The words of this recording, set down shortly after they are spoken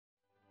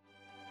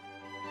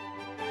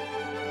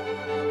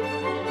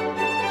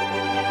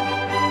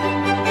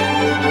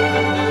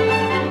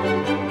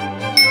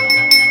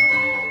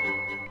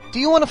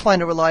want to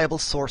find a reliable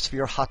source for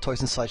your Hot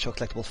Toys and Sideshow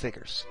collectible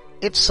figures?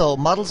 If so,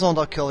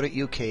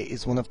 modelzone.co.uk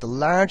is one of the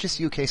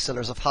largest UK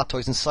sellers of Hot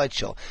Toys and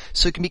Sideshow,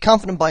 so you can be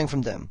confident buying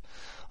from them.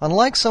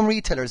 Unlike some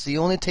retailers, they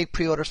only take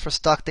pre-orders for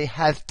stock they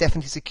have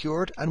definitely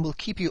secured and will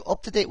keep you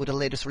up to date with the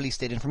latest release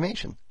date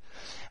information.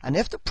 And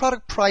if the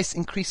product price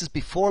increases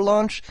before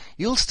launch,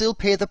 you'll still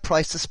pay the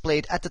price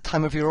displayed at the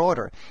time of your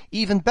order.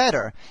 Even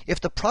better,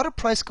 if the product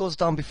price goes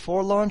down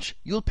before launch,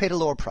 you'll pay the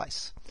lower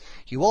price.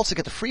 You also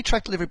get the free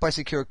track delivery by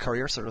secure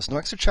courier, so there's no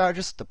extra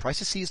charges. The price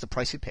you see is the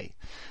price you pay.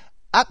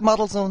 At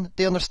ModelZone,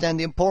 they understand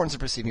the importance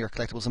of receiving your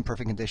collectibles in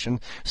perfect condition,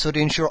 so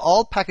they ensure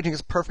all packaging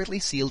is perfectly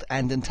sealed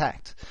and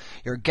intact.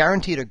 You're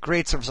guaranteed a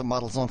great service at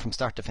ModelZone from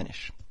start to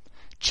finish.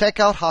 Check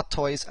out Hot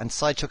Toys and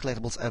Sideshow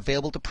collectibles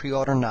available to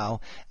pre-order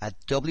now at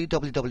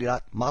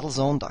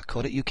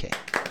www.modelzone.co.uk.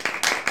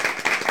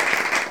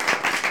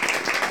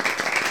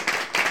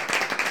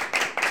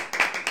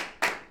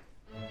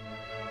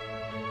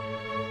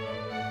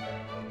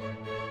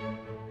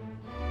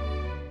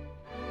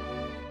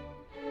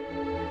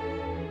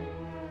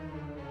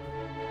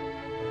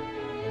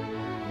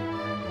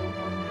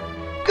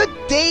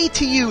 Good day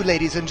to you,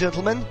 ladies and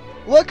gentlemen.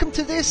 Welcome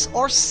to this,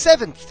 our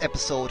 7th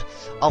episode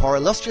of our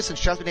illustrious and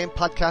sharply named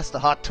podcast, the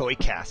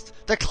Hottoycast,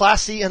 the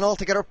classy and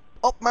altogether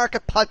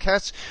upmarket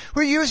podcast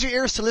where you use your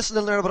ears to listen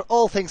and learn about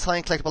all things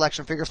high-end collectible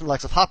action figures from the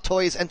likes of Hot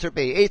Toys, Enter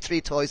Bay,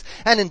 A3 Toys,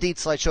 and indeed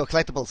Sideshow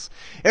Collectibles.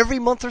 Every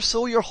month or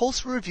so, your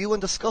hosts will review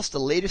and discuss the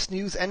latest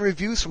news and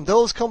reviews from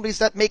those companies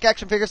that make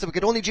action figures that we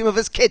could only dream of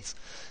as kids.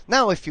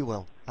 Now, if you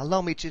will,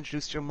 allow me to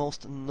introduce your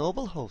most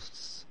noble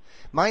hosts.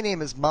 My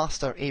name is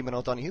Master Eamon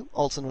O'Donoghue,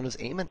 also known as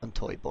Eamon on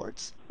Toy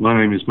Boards. My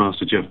name is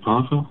Master Jeff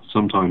Parker,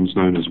 sometimes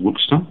known as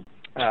Whoopster.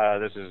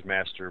 This is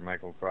Master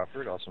Michael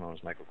Crawford, also known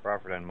as Michael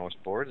Crawford on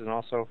most boards, and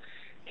also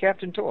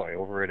Captain Toy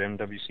over at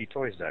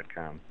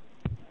mwctoys.com.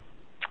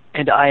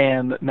 And I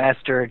am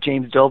Master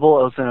James Doble,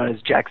 also known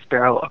as Jack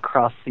Sparrow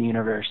across the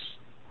universe.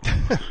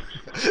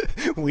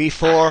 We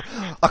four,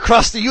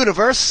 across the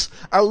universe,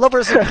 are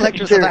lovers and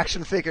collectors of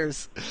action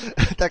figures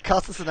that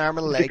cost us an arm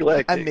and a leg,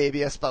 and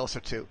maybe a spouse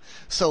or two.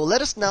 So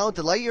let us now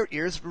delight your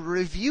ears with a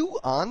review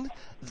on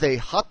the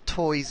Hot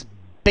Toys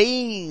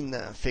Bane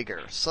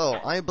figure. So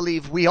I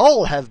believe we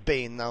all have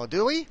Bane now,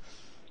 do we?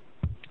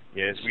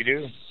 Yes, we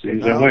do.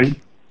 Seems that way.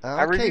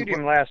 I reviewed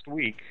him last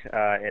week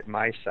at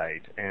my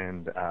site,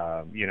 and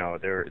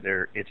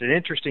it's an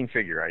interesting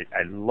figure.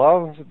 I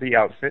love the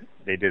outfit.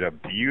 They did a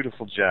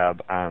beautiful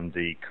job on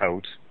the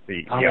coat.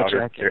 The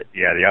outer jacket.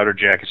 The outer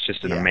jacket's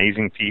just an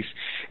amazing piece.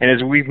 And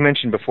as we've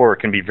mentioned before, it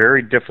can be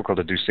very difficult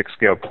to do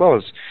 6-scale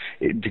clothes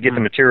to get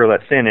the material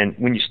that thin. And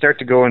when you start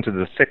to go into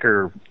the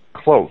thicker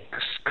coats,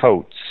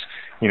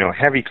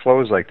 heavy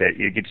clothes like that,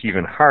 it gets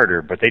even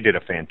harder, but they did a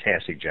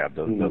fantastic job.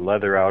 The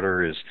leather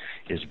outer is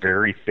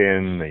very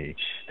thin.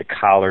 The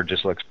collar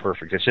just looks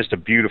perfect. It's just a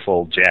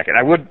beautiful jacket.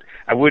 I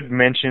would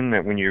mention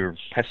that when you're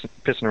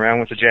pissing around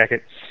with the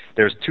jacket,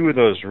 there's 2 of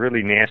those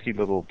really nasty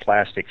little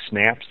plastic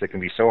snaps that can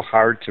be so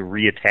hard to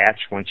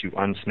reattach once you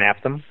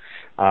unsnap them.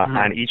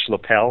 On each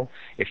lapel,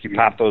 if you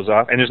pop those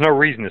off, and there's no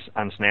reason to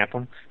unsnap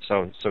them,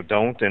 so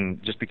don't,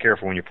 and just be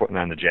careful when you're putting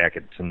on the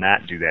jacket to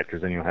not do that,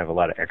 because then you'll have a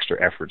lot of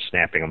extra effort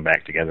snapping them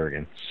back together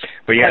again.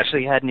 But yeah, I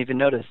actually hadn't even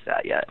noticed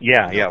that yet.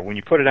 Yeah, when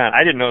you put it on,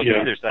 I didn't notice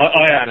it either. So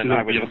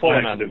I was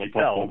pulling on the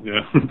lapel,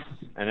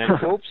 and then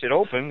oops, it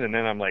opened, and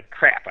then I'm like,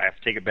 crap, I have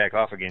to take it back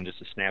off again just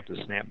to snap the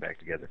snap back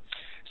together.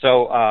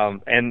 So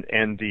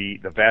and the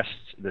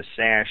vest, the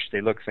sash,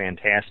 they look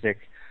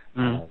fantastic.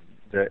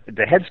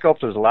 The head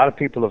sculpt, as a lot of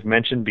people have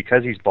mentioned,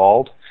 because he's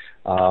bald,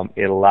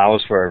 it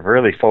allows for a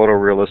really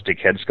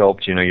photorealistic head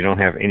sculpt. You don't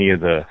have any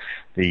of the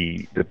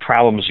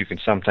problems you can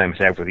sometimes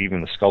have with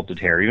even the sculpted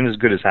hair. Even as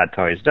good as Hot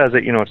Toys does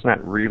it, it's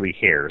not really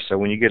hair. So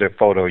when you get a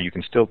photo, you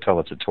can still tell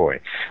it's a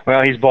toy.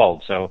 Well, he's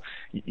bald, so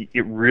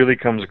it really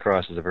comes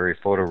across as a very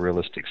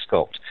photorealistic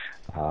sculpt.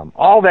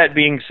 All that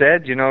being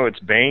said, it's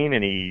Bane,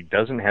 and he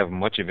doesn't have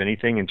much of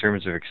anything in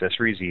terms of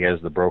accessories. He has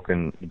the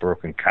broken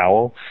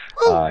cowl.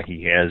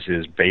 He has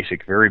his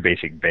very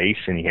basic base,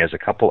 and he has a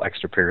couple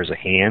extra pairs of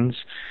hands,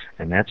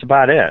 and that's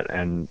about it.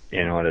 And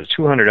at a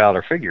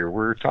 $200 figure,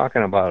 we're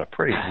talking about a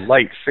pretty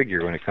light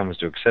figure when it comes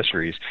to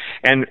accessories.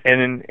 And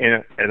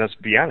let's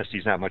be honest,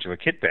 he's not much of a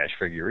kit bash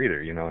figure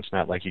either. It's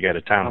not like you got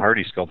a Tom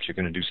Hardy sculpt you're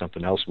going to do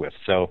something else with.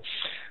 So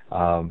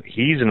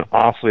he's an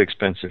awfully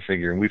expensive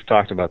figure, and we've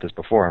talked about this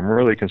before. I'm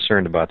really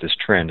concerned about this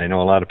trend. I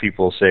know a lot of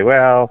people say,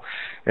 well,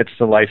 it's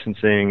the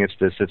licensing, it's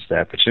this, it's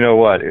that. But you know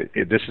what?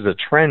 This is a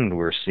trend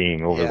we're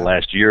seeing over the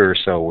last year or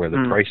so, where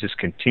the prices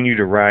continue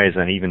to rise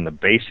on even the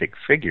basic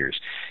figures.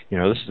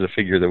 This is a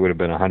figure that would have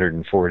been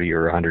 $140 or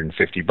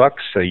 $150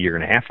 a year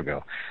and a half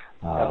ago.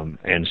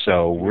 And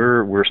so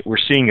we're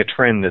seeing a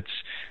trend that's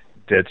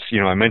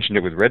I mentioned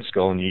it with Red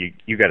Skull, and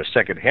you got a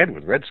second head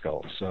with Red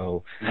Skull.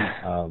 So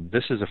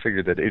this is a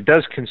figure that it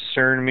does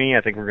concern me.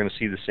 I think we're going to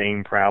see the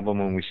same problem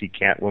when we see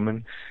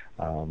Catwoman,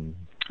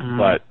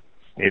 but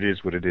it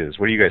is what it is.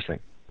 What do you guys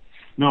think?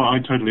 No, I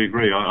totally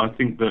agree. I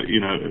think that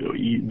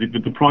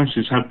the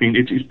prices have been.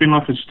 It's been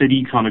like a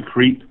steady kind of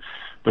creep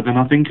But then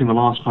I think in the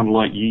last kind of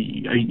like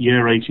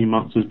year, 18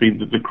 months, there's been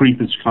the creep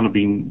has kind of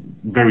been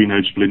very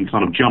noticeable in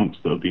kind of jumps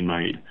that have been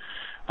made.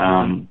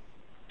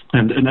 And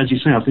as you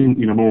say, I think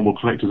more and more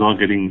collectors are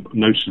getting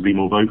noticeably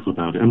more vocal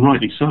about it, and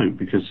rightly so,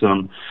 because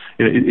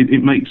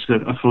it makes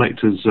a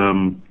collector's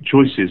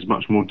choices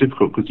much more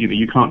difficult, because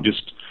you can't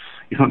just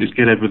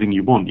get everything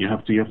you want. You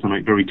have to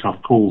make very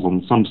tough calls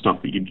on some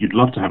stuff that you'd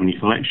love to have in your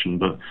collection,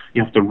 but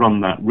you have to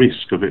run that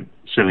risk of it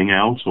selling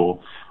out,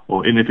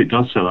 and if it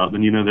does sell out,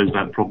 then there's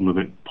that problem of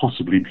it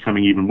possibly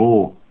becoming even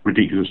more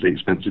ridiculously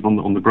expensive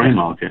on the grey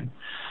market.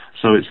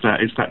 So it's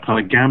that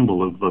kind of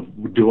gamble of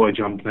do I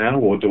jump now,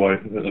 or do I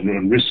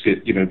and risk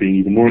it being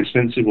even more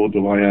expensive, or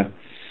do I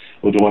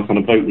kind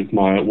of vote with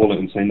my wallet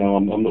and say no,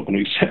 I'm not going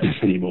to accept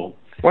this anymore.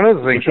 One of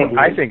the things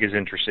I think is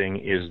interesting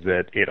is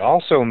that it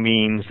also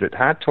means that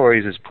Hot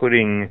Toys is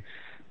putting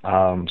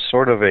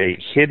sort of a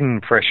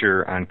hidden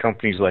pressure on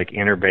companies like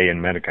Interbay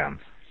and Medicom.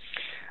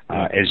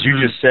 As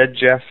you just said,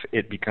 Jeff,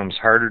 it becomes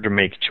harder to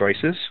make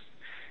choices.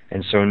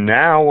 And so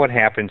now what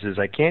happens is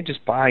I can't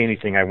just buy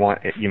anything I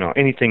want,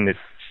 anything that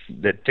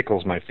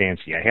tickles my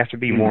fancy. I have to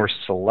be more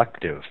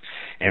selective.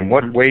 And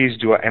what ways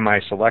am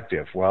I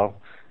selective? Well,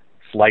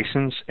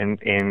 license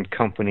and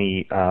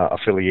company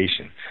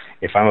affiliation.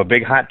 If I'm a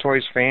big Hot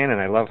Toys fan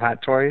and I love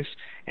Hot Toys,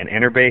 and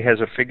Interbay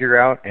has a figure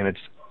out, and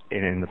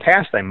in the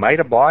past I might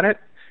have bought it,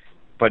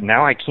 but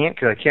now I can't,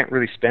 because I can't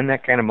really spend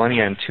that kind of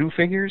money on two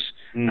figures,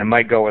 I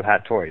might go with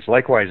Hot Toys.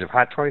 Likewise, if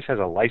Hot Toys has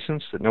a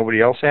license that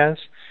nobody else has,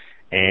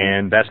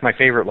 and that's my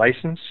favorite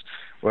license,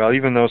 well,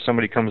 even though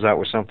somebody comes out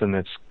with something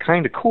that's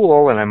kind of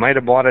cool and I might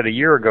have bought it a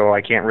year ago,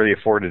 I can't really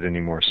afford it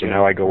anymore. So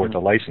now I go with the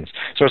license.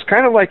 So it's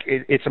kind of like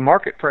it's a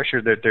market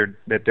pressure that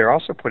they're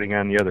also putting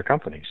on the other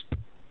companies.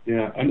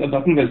 Yeah, and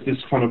I think there's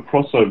this kind of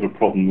crossover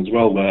problem as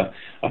well, where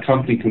a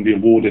company can be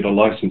awarded a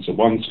license at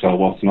one scale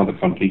whilst another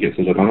company gets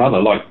it at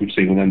another, like we've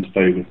seen with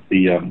Enterpay with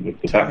the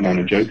Batman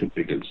and Joker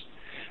figures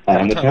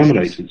and the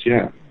Terminators.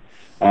 Yeah.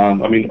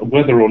 I mean,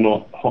 whether or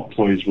not Hot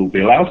Toys will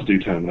be allowed to do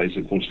Terminators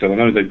at full scale, I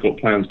know they've got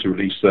plans to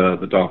release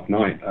the Dark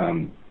Knight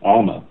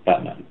armor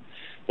Batman,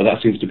 but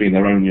that seems to be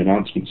their only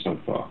announcement so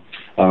far.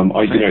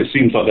 It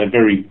seems like they're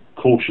very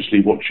cautiously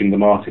watching the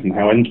market and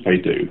how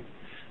Enterpay do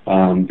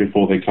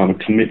before they kind of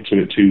commit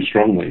to it too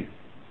strongly.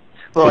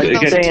 Well, I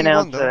think they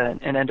announced an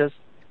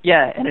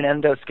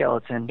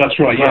endoskeleton. That's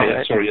right.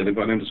 Yeah. Sorry, they've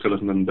got an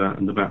endoskeleton and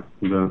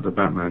the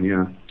Batman.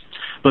 Yeah,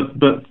 but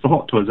for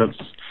Hot Toys, that's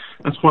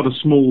quite a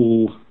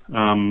small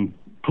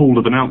pool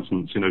of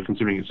announcements,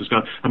 considering it's just.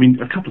 I mean,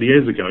 a couple of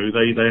years ago,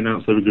 they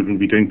announced they were going to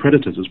be doing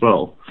Predators as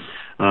well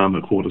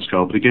at quarter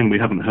scale, but again, we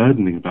haven't heard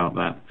anything about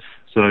that.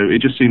 So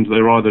it just seems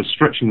they're either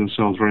stretching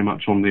themselves very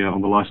much on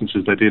the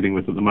licenses they're dealing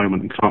with at the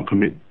moment and can't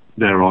commit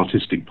their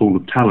artistic pool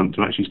of talent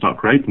to actually start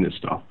creating this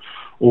stuff,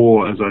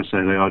 or, as I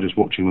say, they are just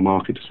watching the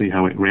market to see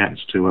how it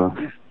reacts to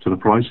the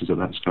prices at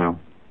that scale.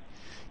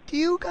 Do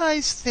you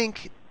guys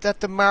think that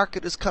the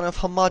market is kind of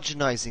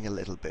homogenizing a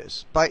little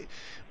bit? By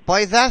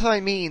that I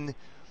mean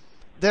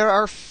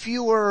there's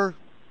fewer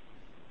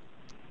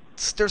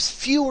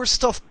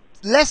stuff,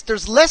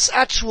 there's less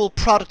actual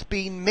product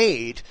being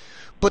made,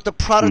 but the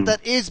product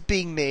that is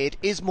being made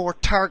is more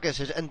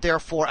targeted and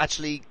therefore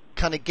actually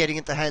kind of getting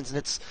into hands,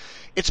 and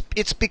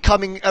it's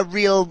becoming a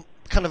real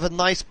kind of a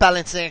nice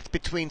balancing act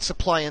between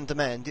supply and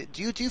demand.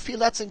 Do you feel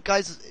that's in,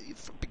 guys?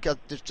 Because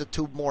there's just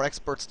two more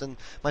experts than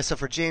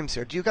myself or James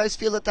here. Do you guys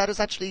feel that is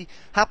actually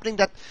happening?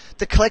 That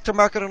the collector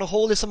market on a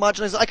whole is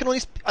homogenized? I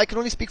can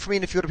only speak for me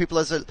and a few other people.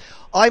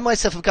 I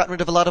myself have gotten rid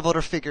of a lot of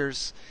other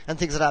figures and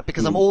things like that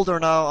because I'm older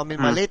now. I'm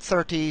in my late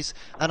 30s,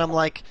 and I'm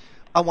like,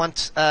 I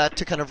want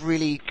to kind of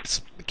really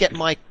get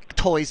my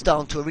toys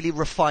down to a really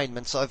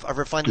refinement. So I've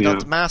refined it down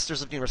to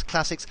Masters of the Universe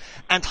Classics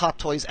and Hot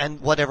Toys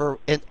and whatever,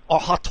 or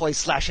Hot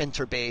Toys /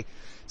 Interbay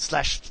 /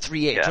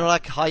 3.8,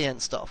 like high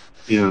end stuff.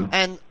 Yeah.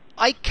 And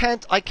I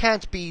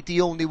can't be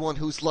the only one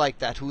who's like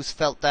that, who's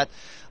felt that,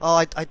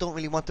 I don't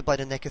really want to buy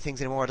the NECA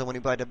things anymore. I don't want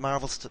to buy the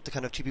Marvels, the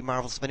kind of cheapy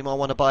Marvels stuff anymore. I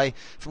want to buy,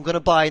 if I'm going to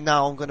buy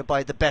now, I'm going to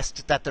buy the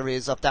best that there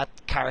is of that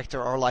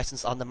character or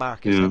license on the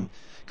market. And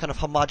kind of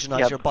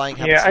homogenize your buying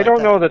habits. Yeah, I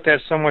don't know that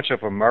that's so much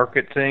of a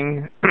market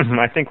thing.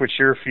 I think what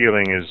you're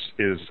feeling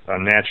is a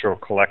natural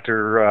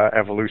collector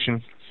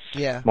evolution.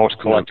 Yeah. Most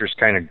collectors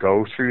kind of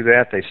go through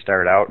that. They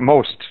start out,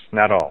 most,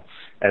 not all.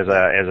 As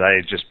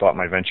I just bought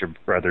my Venture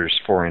Brothers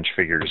 4-inch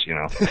figures, the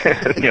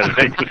other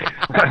day.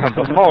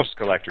 But most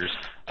collectors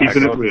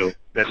keeping it real.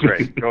 That's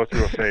right. Go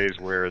through a phase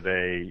where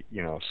they,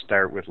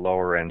 start with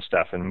lower end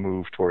stuff and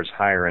move towards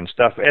higher end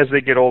stuff as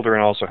they get older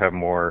and also have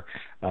more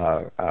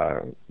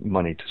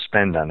money to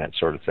spend on that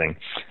sort of thing.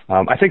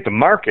 I think the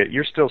market,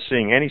 you're still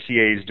seeing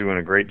NECA's doing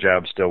a great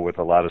job still with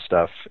a lot of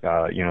stuff.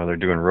 They're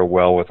doing real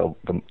well with the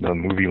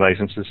movie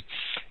licenses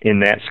in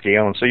that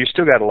scale. And so you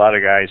still got a lot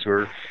of guys who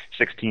are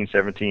 16,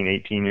 17,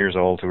 18 years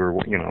old who are,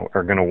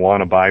 are going to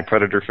want to buy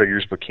Predator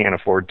figures but can't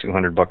afford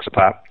 $200 a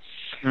pop.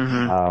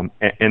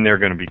 Mm-hmm. And they're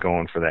going to be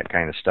going for that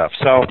kind of stuff.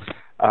 So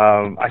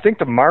I think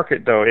the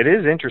market, though, it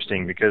is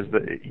interesting because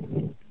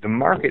the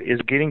market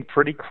is getting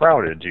pretty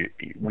crowded.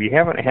 We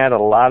haven't had a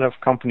lot of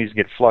companies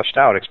get flushed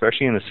out,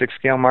 especially in the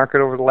 6-scale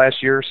market over the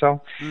last year or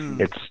so.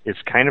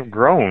 It's kind of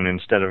grown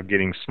instead of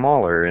getting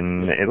smaller,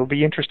 and it'll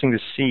be interesting to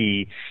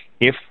see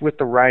if with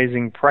the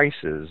rising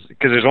prices,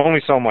 because there's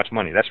only so much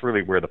money. That's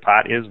really where the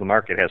pot is. The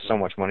market has so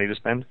much money to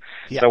spend.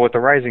 Yeah. So with the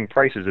rising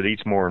prices, it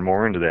eats more and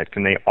more into that.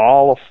 Can they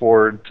all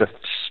afford to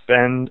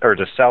spend or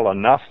to sell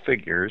enough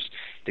figures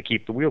to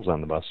keep the wheels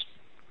on the bus?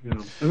 Yeah.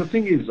 And the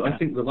thing is, I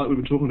think that, like we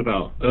were talking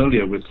about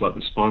earlier with like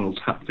the Spinal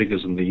Tap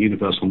figures and the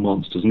Universal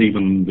monsters and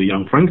even the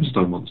Young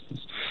Frankenstein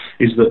monsters,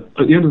 is that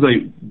at the end of the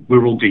day,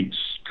 we're all geeks,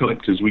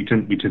 collectors. We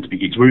tend to be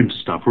geeks. We're into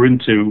stuff. We're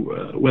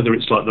into whether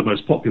it's like the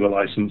most popular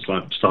license,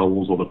 like Star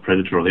Wars or the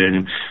Predator or the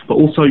Alien, but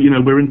also,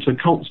 we're into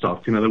cult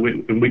stuff.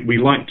 We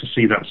like to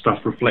see that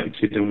stuff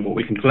reflected in what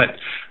we can collect.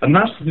 And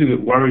that's the thing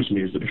that worries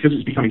me, is that because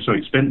it's becoming so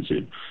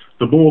expensive,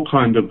 the more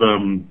kind of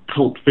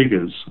cult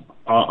figures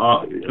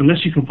are,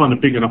 unless you can find a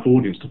big enough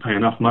audience to pay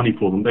enough money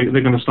for them, they're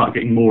going to start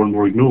getting more and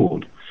more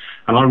ignored.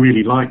 And I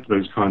really like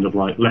those kind of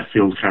like left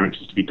field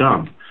characters to be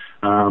done.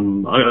 I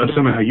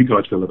don't know how you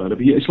guys feel about it,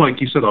 but it's like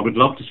you said, I would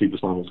love to see the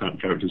Spinal Tap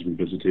characters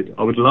revisited.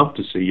 I would love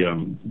to see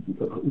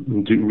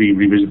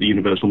revisit the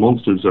Universal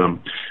Monsters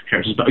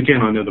characters. But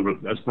again, I know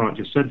as Brian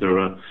just said, there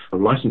are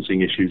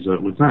licensing issues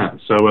with that.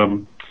 So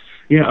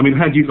yeah, I mean,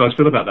 how do you guys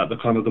feel about that? The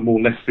kind of the more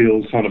left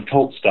field kind of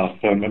cult stuff.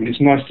 I mean,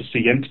 it's nice to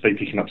see Entebbe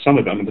picking up some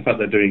of it. I mean, the fact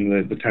they're doing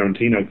the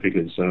Tarantino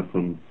figures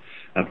from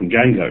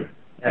Django.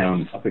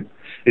 I think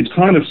it's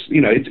kind of,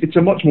 it's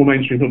a much more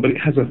mainstream film, but it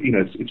has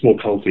it's more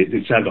culty.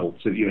 It's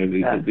adults. These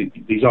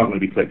aren't going to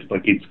be collected by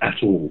kids at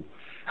all.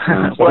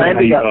 Well, and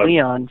we got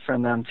Leon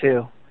from them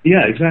too.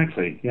 Yeah,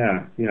 exactly.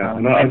 Yeah.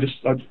 And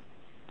I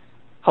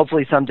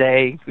hopefully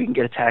someday we can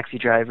get a taxi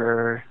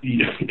driver.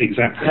 Yeah,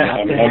 exactly.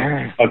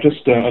 I've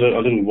just a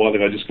little while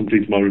ago I just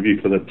completed my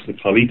review for the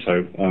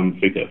Carlito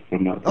figure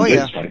from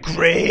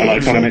great. And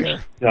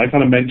I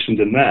kind of mentioned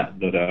in that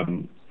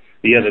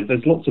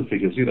there's lots of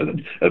figures.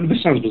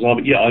 This sounds bizarre,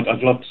 but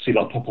I'd love to see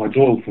like Popeye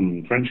Doyle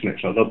from French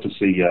Connection. I'd love to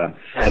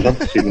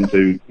see them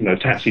do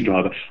Taxi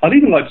Driver. I'd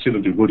even like to see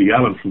them do Woody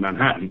Allen from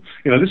Manhattan.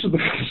 This is the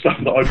kind of stuff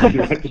that I'd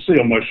really like to see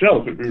on my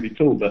shelf. It'd be really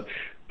cool.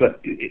 But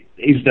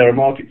is there a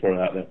market for it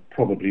out there?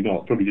 Probably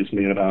not. Probably just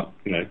me and about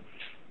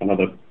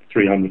another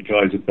 300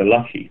 guys if they're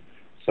lucky.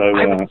 So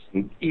I was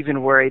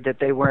even worried that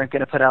they weren't going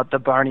to put out the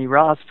Barney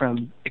Ross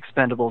from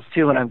Expendables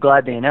 2, and I'm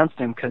glad they announced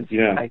him because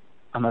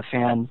I'm a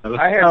fan.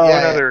 I had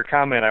one other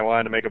comment I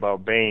wanted to make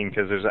about Bane,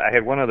 because I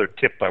had one other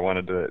tip I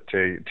wanted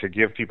to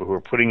give people who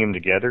are putting him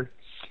together.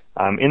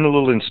 In the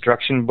little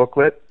instruction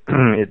booklet,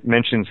 it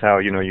mentions how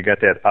you got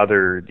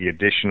the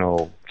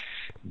additional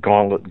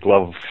gauntlet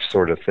glove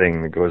sort of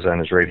thing that goes on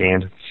his right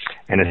hand,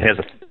 and it has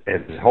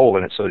a hole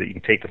in it so that you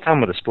can take the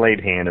thumb of the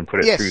splayed hand and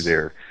put it through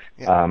there.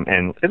 Yeah.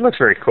 And it looks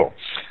very cool.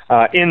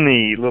 In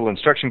the little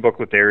instruction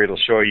booklet there, it'll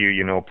show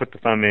you, put the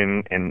thumb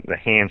in and the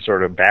hand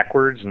sort of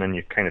backwards, and then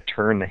you kind of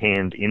turn the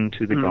hand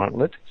into the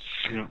gauntlet.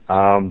 Yeah.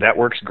 That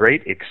works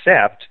great,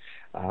 except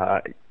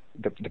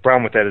the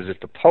problem with that is if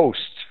the post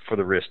for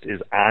the wrist is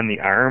on the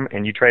arm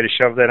and you try to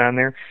shove that on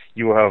there,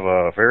 you will have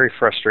a very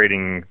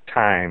frustrating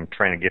time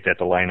trying to get that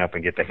to line up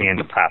and get the hand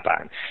to pop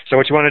on. So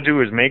what you want to do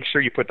is make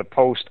sure you put the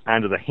post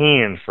onto the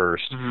hand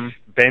first,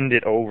 bend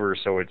it over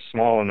so it's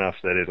small enough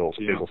that it'll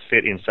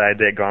fit inside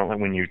that gauntlet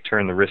when you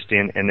turn the wrist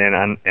in, and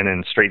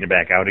then straighten it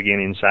back out again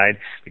inside,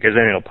 because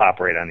then it'll pop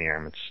right on the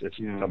arm. It's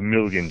a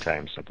million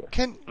times simpler.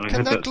 Can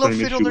that glove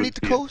fit underneath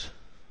the coat?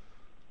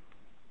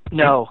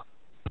 No.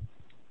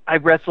 I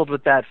wrestled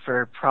with that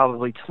for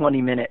probably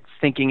 20 minutes,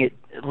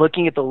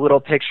 looking at the little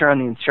picture on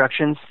the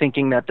instructions,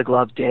 thinking that the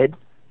glove did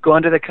go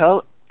under the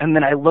coat, and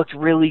then I looked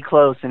really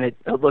close, and it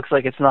looks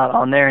like it's not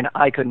on there, and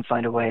I couldn't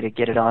find a way to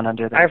get it on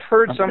under there. I've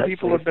heard some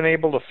people have been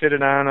able to fit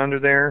it on under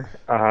there.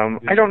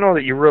 I don't know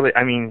that you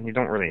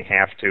don't really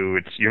have to.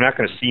 You're not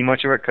going to see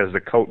much of it because the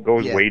coat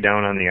goes way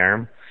down on the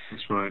arm.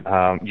 That's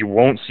right. You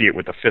won't see it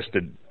with a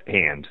fisted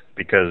hand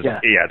because,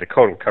 the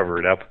coat will cover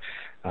it up.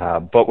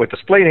 But with the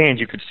splayed hand,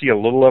 you could see a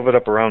little of it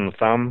up around the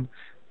thumb,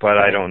 but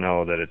I don't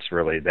know that it's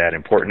really that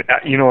important.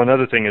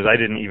 Another thing is I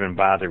didn't even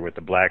bother with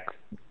the black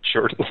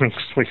shirt,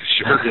 long-sleeve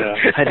shirt.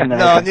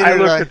 I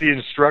looked at the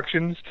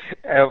instructions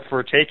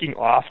for taking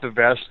off the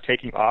vest,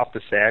 taking off the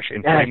sash,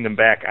 and putting them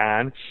back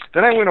on.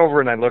 Then I went over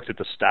and I looked at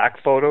the stock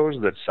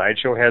photos that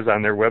Sideshow has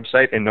on their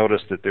website and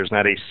noticed that there's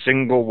not a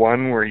single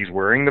one where he's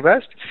wearing the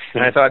vest.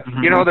 And I thought,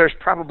 there's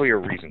probably a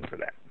reason for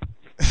that.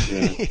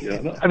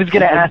 I was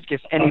going to ask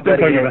if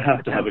anybody. I'm going to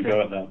have to have a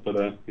go at that, but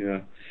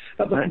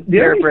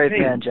You're a brave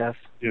man, Jeff.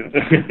 Yeah.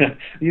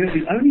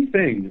 The only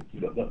thing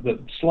that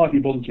slightly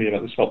bothers me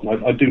about the sculpt,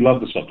 and I do love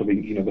the sculpt. I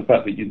mean, the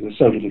fact that there's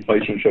so little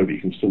facial show that you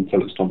can still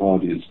tell it's Tom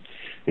Hardy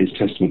is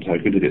testament to how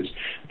good it is.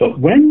 But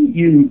when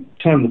you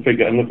turn the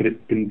figure and look at it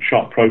in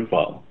sharp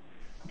profile,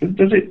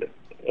 does it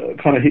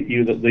kind of hit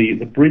you that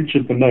the bridge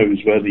of the nose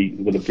where the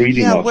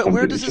breathing mark comes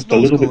in is just a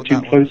little bit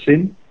too close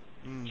in?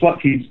 It's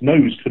like his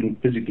nose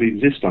couldn't physically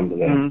exist under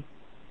there.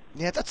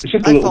 Yeah, that's. It's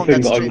just a little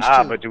thing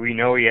that but do we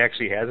know he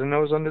actually has a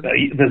nose under there?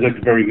 There's a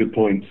very good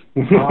point.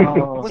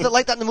 Was it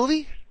like that in the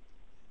movie?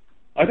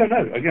 I don't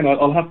know. Again,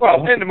 I'll have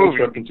in the movie,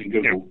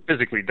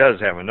 physically does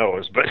have a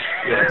nose, but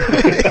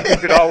you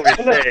could always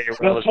say.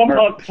 Well,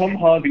 Tom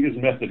Hardy is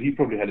method. He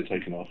probably had it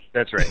taken off.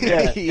 That's right.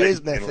 Yeah, he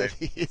is method.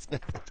 He is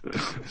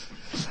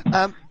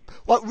method.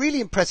 What really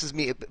impresses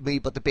me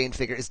about the Bane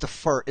figure is the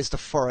fur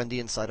on the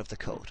inside of the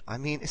coat. I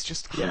mean, it's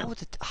just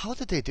how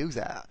did they do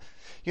that?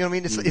 You know what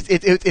I mean?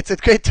 It's a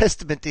great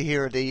testament to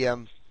hear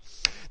the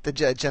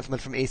gentleman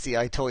from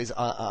ACI Toys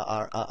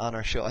on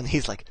our show, and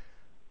he's like,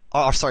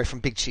 sorry,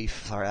 from Big Chief,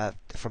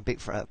 from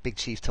Big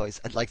Chief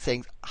Toys, and like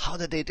saying, how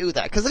did they do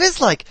that? Because it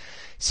is like,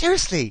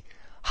 seriously,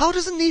 how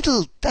does a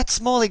needle that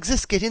small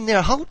exist get in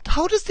there?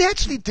 How does they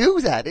actually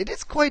do that? It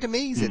is quite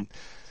amazing.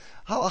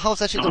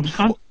 How's actually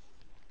done?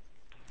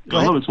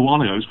 I know it's a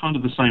while ago. It was kind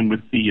of the same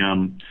with the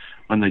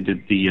when they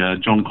did the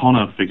John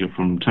Connor figure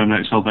from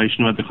Terminator Salvation,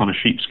 who had the kind of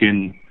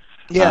sheepskin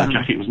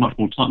jacket. It was much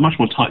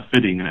more tight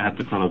fitting, and it had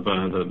the kind of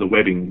the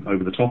webbing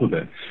over the top of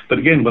it. But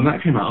again, when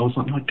that came out, I was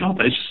like, my God,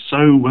 that is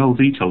so well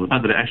detailed. The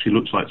fact that it actually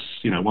looks like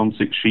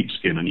 1/6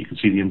 sheepskin, and you can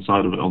see the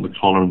inside of it on the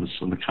collar and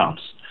the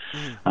cuffs.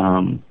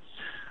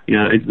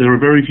 There are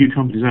very few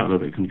companies out there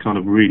that can kind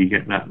of really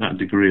get that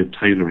degree of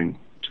tailoring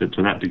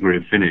to that degree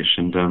of finish,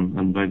 and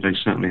they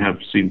certainly have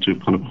seemed to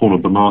have kind of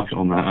cornered the market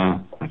on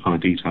that kind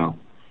of detail.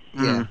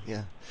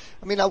 Yeah.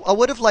 I mean, I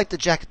would have liked the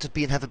jacket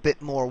to have a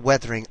bit more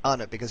weathering on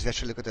it, because if you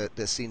actually look at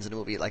the scenes in the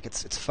movie, like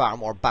it's far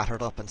more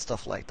battered up and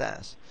stuff like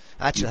that.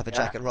 I actually have a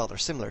jacket rather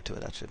similar to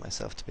it actually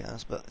myself, to be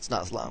honest, but it's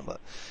not as long, but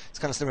it's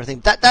kind of similar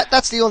thing.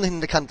 That's the only thing,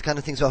 the kind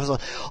of things as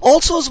well.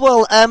 Also as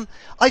well,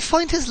 I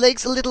find his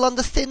legs a little on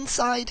the thin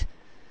side.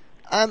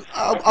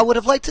 I would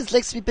have liked his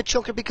legs to be a bit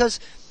chunkier, because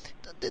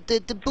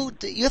the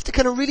boot, you have to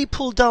kind of really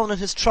pull down on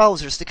his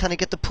trousers to kind of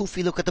get the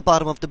poofy look at the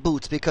bottom of the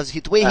boots, because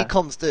the way he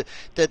comes, the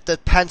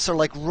pants are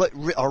like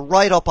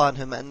right up on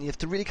him, and you have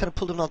to really kind of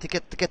pull them down to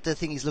get the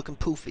thing he's looking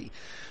poofy.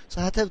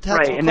 So I had to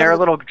and they're a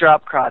little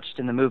drop crotched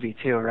in the movie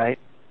too, right?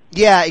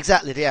 Yeah,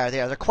 exactly. They are.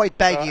 They're quite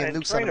baggy and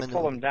loose on them. Trying to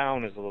pull them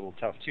down is a little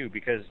tough too,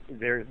 because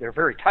they're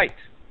very tight.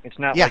 It's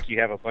not like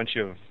you have a bunch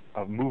of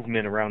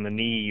movement around the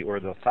knee or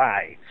the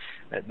thigh.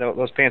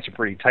 Those pants are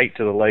pretty tight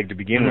to the leg to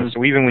begin with.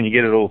 So even when you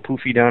get a little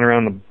poofy down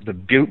around the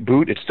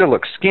boot, it still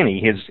looks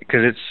skinny,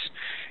 because it's,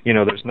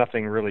 there's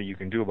nothing really you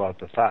can do about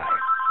the thigh.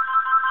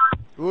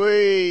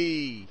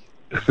 Whee!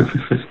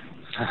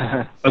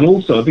 And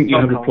also, I think you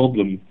have a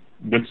problem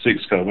with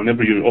six scale.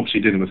 Whenever you're obviously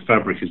dealing with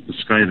fabric, is the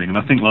scaling. And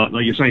I think, like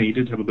you're saying, he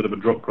did have a bit of a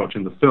drop crotch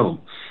in the film.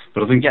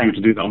 But I think if you were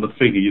to do that on the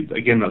figure, you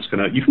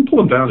can pull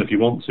them down if you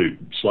want to,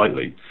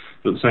 slightly.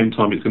 But at the same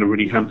time, it's going to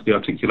really hamper the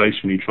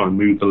articulation when you try and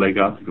move the leg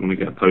up if you want to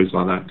get a pose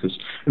like that. Because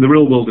in the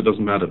real world, it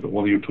doesn't matter. But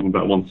while you're talking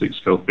about 1/6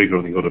 scale figure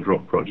and you've got a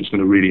drop crotch, it's going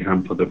to really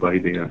hamper the way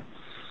the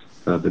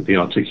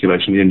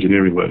articulation, the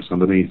engineering works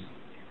underneath.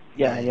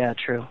 Yeah,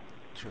 true.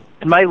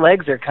 And my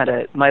legs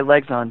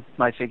on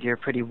my figure are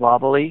pretty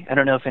wobbly. I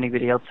don't know if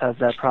anybody else has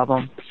that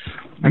problem.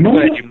 I'm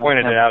glad you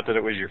pointed it out that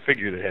it was your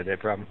figure that had that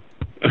problem.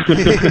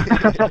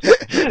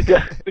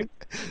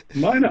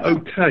 Mine are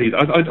okay.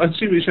 I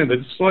see what you're saying.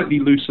 They're slightly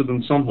looser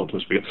than some Hot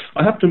Toys figures.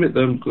 I have to admit,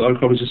 I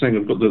was just saying,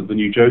 I've got the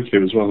new joke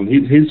here as well, and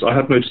I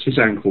have noticed his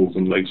ankles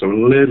and legs are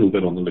a little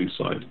bit on the loose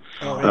side.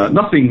 Oh, really?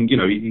 Nothing,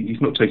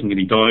 he's not taking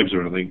any dives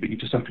or anything, but you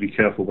just have to be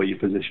careful where you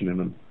position him.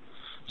 And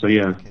so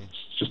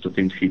it's just a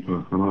thing to keep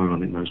an eye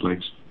on in those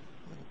legs.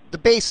 The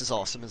base is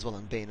awesome as well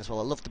on Bane as well.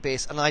 I love the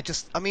base, and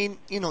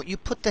you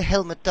put the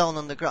helmet down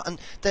on the ground, and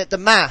the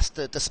mask,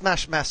 the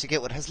smash mask you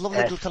get with it has lovely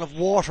little kind of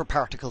water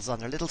particles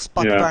on there, little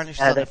spot varnishes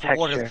on there for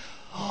water.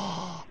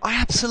 Oh, I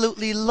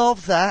absolutely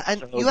love that,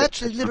 and you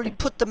actually literally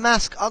put the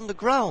mask on the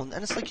ground,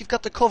 and it's like you've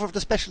got the cover of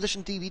the special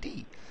edition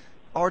DVD.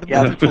 Or the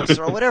movie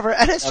poster or whatever,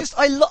 and it's just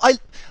I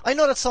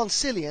know that sounds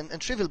silly and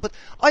trivial, but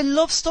I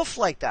love stuff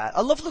like that.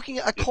 I love looking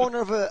at a corner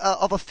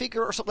of a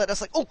figure or something like that.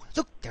 It's like, oh,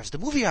 look, there's the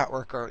movie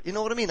artwork, or you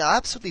know what I mean. I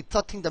absolutely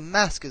think the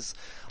mask is.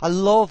 I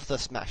love the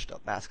smashed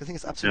up mask. I think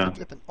it's absolutely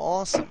flipping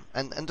awesome,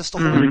 and the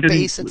stuff on the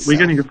base itself.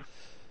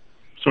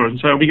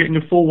 Are we getting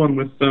a full one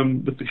with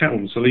the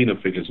Catwoman Selena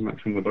figures? I'm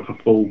actually with like a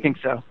full. I think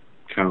so.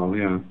 Cowl,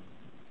 yeah.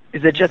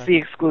 Is it just the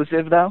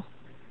exclusive though?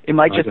 It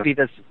might just be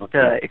the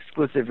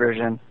exclusive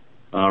version.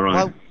 All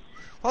right.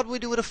 What would we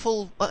do with a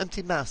full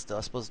empty mask, though, I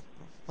suppose?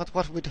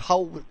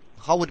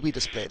 How would we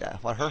display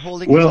that? What her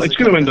holding? Well, it's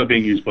going to end up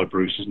being used by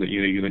Bruce, isn't it?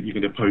 You're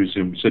going to pose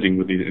him sitting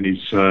in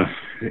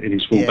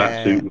his full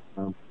bat suit.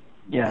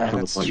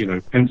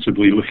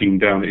 Pensively looking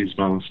down at his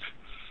mask.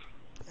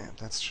 Yeah,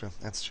 that's true.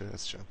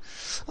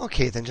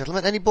 Okay, then,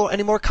 gentlemen, any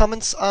more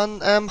comments on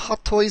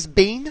Hot Toys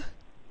Bane?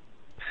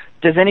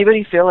 Does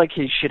anybody feel like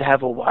he should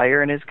have a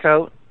wire in his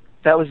coat?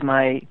 That was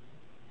my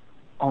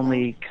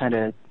only kind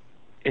of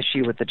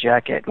issue with the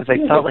jacket. I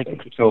felt like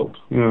it helped.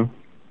 Yeah,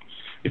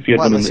 if you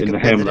had them in the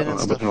hem,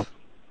 that would help.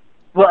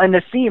 Well, and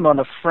the seam on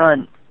the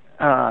front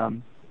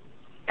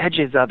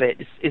edges of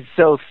it is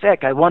so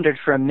thick. I wondered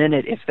for a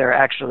minute if there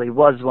actually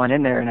was one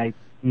in there, and I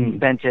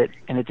bent it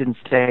and it didn't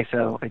stay.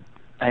 So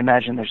I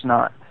imagine there's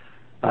not.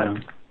 But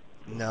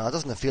No, it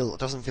doesn't feel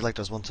like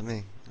there's one to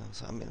me.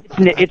 So, I mean,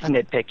 it's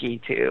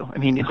nitpicky too. I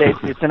mean,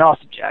 it's an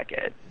awesome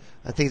jacket.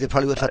 I think they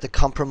probably would have had to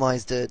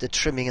compromise the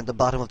trimming at the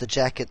bottom of the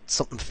jacket,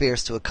 something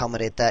fierce to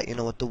accommodate that,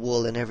 with the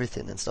wool and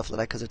everything and stuff like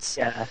that. Because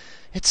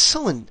it's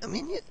so. I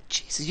mean,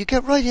 Jesus, you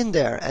get right in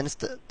there, and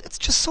it's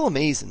just so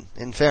amazing.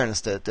 In fairness,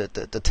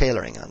 the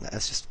tailoring on that,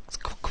 it's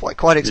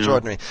quite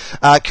extraordinary.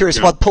 Curious,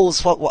 what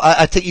pose?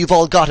 I think you've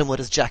all got him with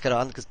his jacket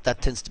on, because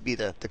that tends to be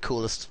the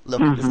coolest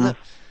look, isn't it?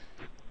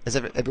 Is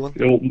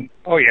everyone?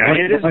 Oh yeah,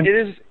 it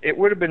is. It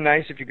would have been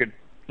nice if you could,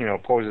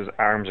 pose his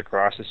arms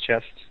across his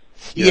chest.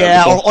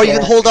 Yeah, or you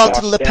can hold on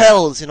to the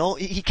lapels,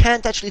 He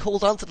can't actually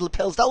hold on to the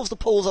lapels. That was the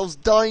pose I was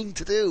dying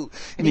to do.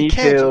 And Me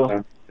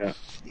too.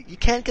 You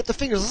can't get the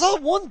fingers. I saw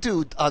one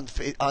dude on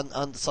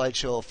the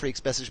Sideshow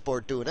Freaks message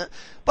board doing it,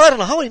 but I don't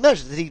know how he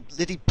measured.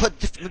 Did he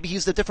maybe he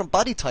used a different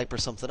body type or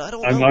something? I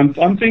don't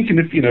know. I'm thinking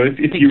if you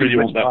really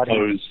want that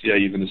pose,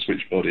 you're going to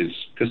switch bodies,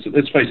 because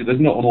let's face it,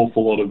 there's not an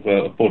awful lot of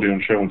body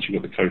on show once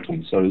you've got the coat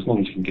on. So as long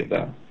as you can get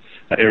that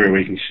area where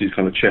you can see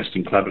kind of chest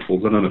and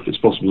clavicles, I don't know if it's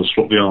possible to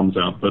swap the arms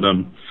out, but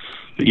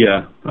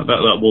yeah, that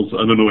was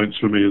an annoyance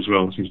for me as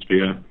well. It seems to be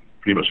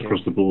pretty much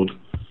across the board.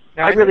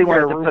 Now, I really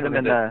wanted to put him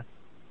in the.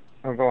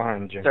 Oh, go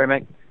on, Jim. Sorry,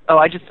 Mike. Oh,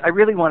 I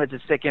really wanted to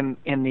stick him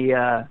in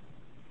the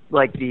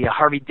the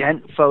Harvey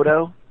Dent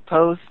photo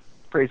pose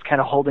where he's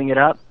kind of holding it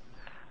up.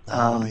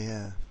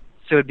 Yeah.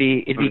 So it'd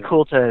be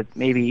cool to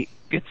maybe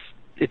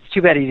it's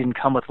too bad he didn't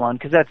come with one,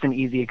 because that's an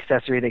easy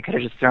accessory. They could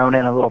have just thrown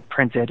in a little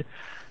printed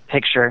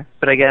picture,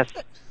 but I guess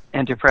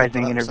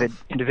enterprising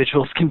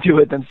individuals can do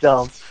it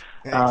themselves.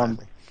 Yeah,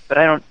 exactly. But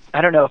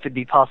I don't know if it'd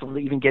be possible to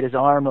even get his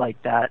arm like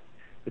that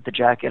with the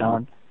jacket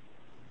on.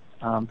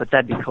 But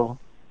that'd be cool.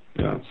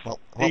 Yeah.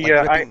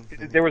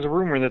 There was a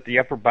rumor that the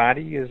upper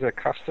body is a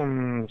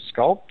custom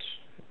sculpt.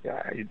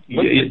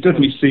 It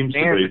definitely seems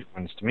to be.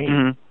 To me.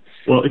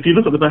 Mm-hmm. Well, if you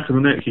look at the back of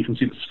the neck, you can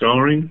see the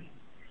scarring.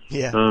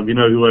 Yeah.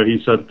 Where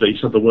he said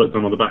the work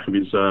done on the back of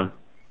his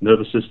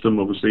nervous system,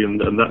 obviously, and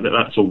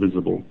that's all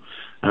visible.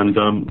 And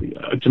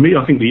to me,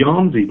 I think the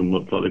arms even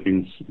look like they've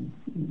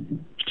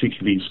been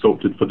particularly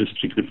sculpted for this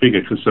particular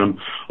figure, because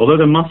although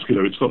they're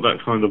muscular, it's got that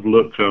kind of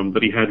look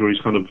that he had where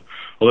he's kind of,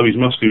 although he's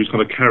muscular, he's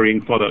kind of carrying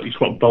he's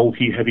quite a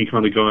bulky, heavy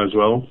kind of guy as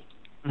well.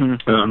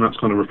 Mm-hmm. And that's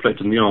kind of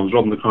reflected in the arms,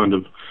 rather than the kind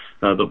of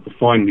the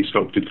finely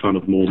sculpted kind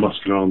of more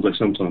muscular arms they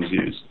sometimes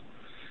use.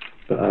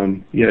 But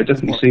it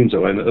definitely seems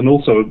that way. And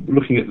also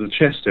looking at the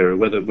chest area,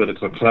 where the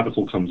kind of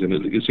clavicle comes in,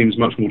 it seems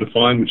much more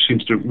defined, which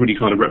seems to really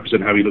kind of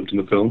represent how he looked in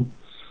the film.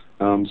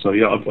 I've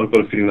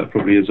got a feeling that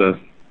probably is a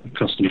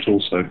custom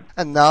also.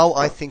 And now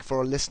I think for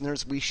our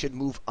listeners we should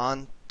move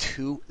on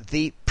to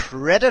the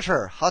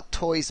Predator, Hot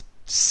Toys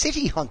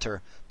City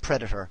Hunter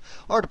Predator,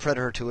 or the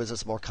Predator 2 as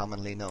it's more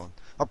commonly known,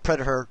 or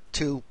Predator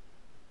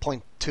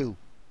 2.2.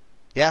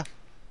 Yeah,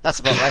 that's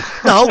about right.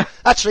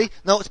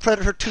 No, it's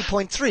Predator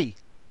 2.3.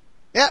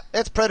 Yeah,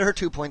 it's Predator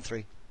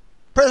 2.3.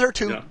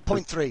 Predator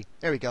 2.3. Yeah.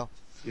 There we go.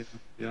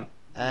 Yeah.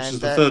 And this is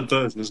the third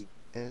version, isn't it?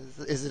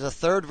 Is it a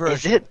third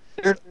version? Is it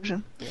third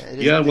version?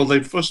 Yeah, well, they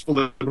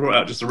brought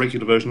out just the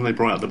regular version. They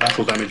brought out the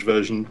battle damage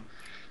version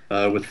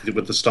with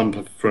the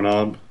stump for an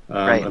arm,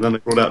 right. And then they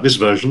brought out this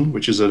version,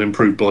 which is an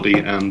improved body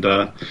and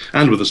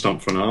with a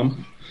stump for an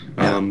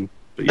arm.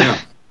 But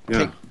yeah.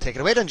 Take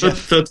it away then, Jeff.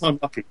 Third time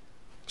lucky.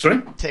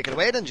 Sorry. Take it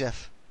away then,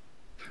 Jeff.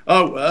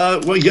 Oh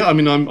well, yeah. I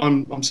mean,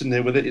 I'm sitting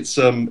here with it. It's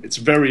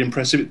very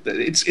impressive.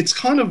 It's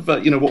kind of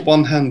what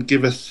one hand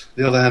giveth,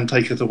 the other hand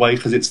taketh away,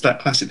 because it's that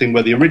classic thing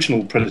where the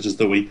original Predators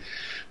that we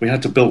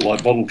had to build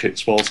like model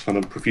kits whilst kind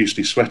of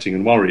profusely sweating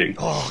and worrying.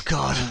 Oh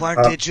God,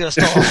 weren't they just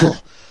awful?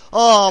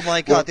 Oh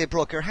my God, they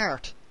broke your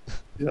heart.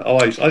 Yeah,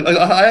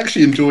 I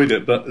actually enjoyed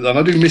it, and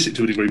I do miss it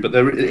to a degree. But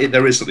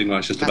there is something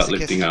nice just about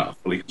lifting out a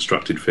fully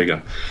constructed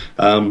figure.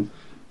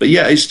 But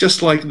yeah, it's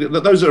just like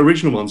those are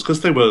original ones,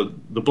 because the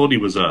body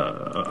was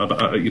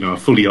a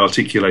fully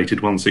articulated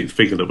 1/6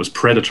 figure that was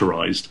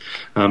predatorized.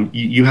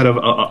 You had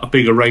a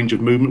bigger range of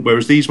movement,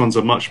 whereas these ones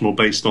are much more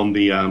based on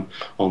the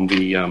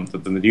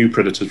new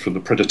Predators from the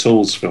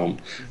Predators film,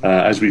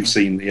 as we've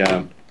seen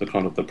the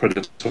kind of the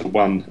Predator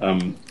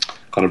 1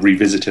 kind of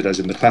revisited as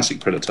in the classic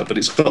Predator, but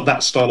it's got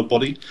that style of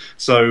body.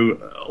 So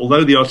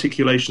although the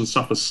articulation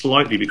suffers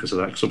slightly because of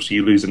that, because obviously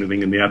you lose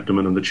anything in the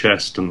abdomen and the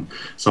chest and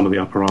some of the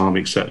upper arm,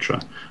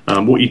 etc.,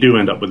 what you do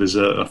end up with is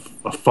a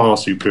far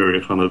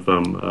superior kind of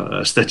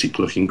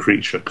aesthetic-looking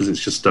creature, because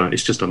it's just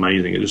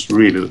amazing. It's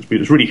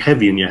really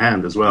heavy in your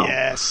hand as well.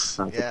 Yes,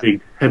 a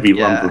big heavy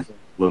lump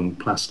of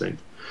plastic.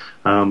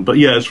 But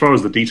yeah, as far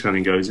as the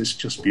detailing goes, it's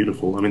just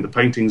beautiful. I mean, the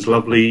painting's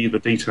lovely. The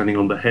detailing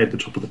on the head, the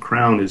top of the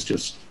crown is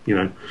just,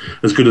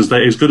 as good as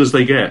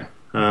they get.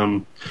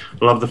 I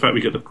love the fact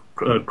we get the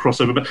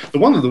crossover. But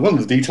one of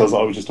the details that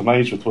I was just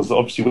amazed with was that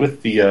obviously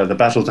with the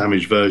battle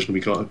damage version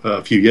we got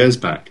a few years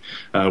back,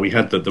 we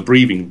had the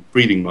breathing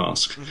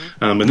mask,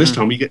 and this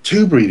time we get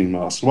two breathing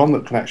masks. One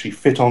that can actually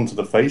fit onto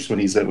the face when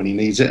he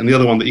needs it, and the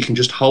other one that you can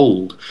just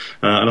hold.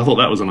 And I thought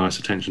that was a nice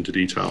attention to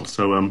detail.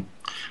 So.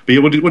 But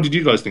yeah, what did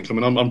you guys think? I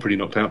mean, I'm pretty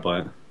knocked out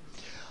by it.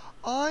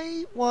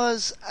 I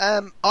was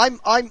I'm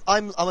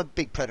a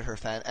big Predator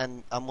fan,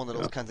 and I'm one of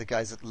those kinds of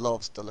guys that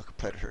loves the look of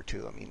Predator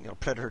 2. I mean,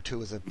 Predator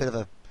 2 is a bit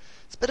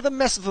of a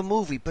mess of a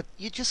movie, but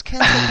you just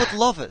can't help but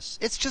love it.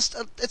 It's just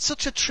it's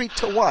such a treat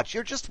to watch.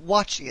 You're just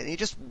watching it, and you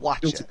just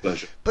watch it. It's a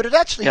pleasure. But it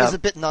actually is a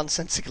bit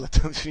nonsensical at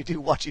times when you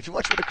do watch it. If you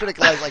watch it with a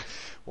critical eye, like,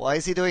 why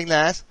is he doing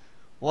that?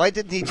 Why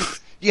didn't he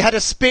just? You had a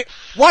spear.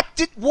 Why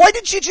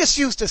did you just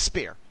use the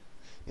spear?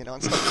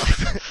 And stuff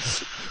like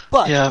that.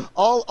 But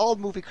all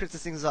movie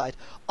criticism aside,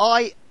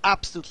 I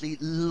absolutely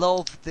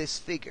love this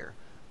figure.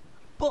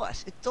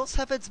 But it does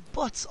have its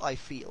buts, I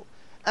feel.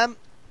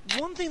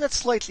 One thing that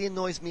slightly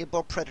annoys me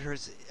about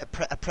a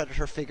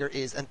Predator figure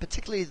is, and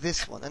particularly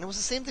this one, and it was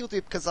the same thing with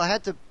because I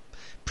had the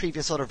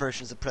previous other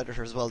versions of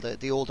Predator as well,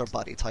 the older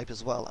body type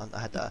as well, and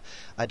I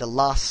had the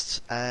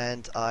Lost,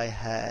 and I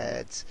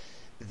had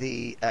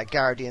the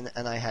Guardian,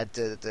 and I had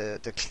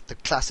the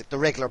classic, the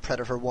regular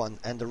Predator 1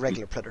 and the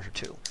regular Predator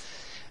 2.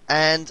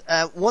 And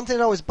one thing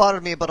that always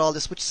bothered me about all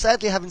this, which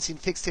sadly I haven't seen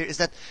fixed here, is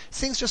that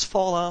things just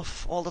fall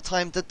off all the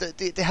time.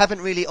 They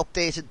haven't really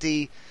updated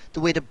the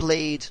way the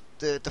blade,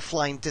 the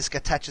flying disc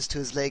attaches to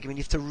his leg. I mean,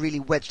 you have to really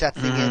wedge that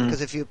thing in,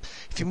 because if you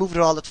move it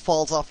at all, it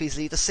falls off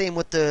easily. The same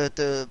with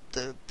the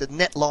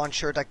net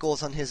launcher that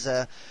goes on his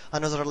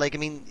other leg. I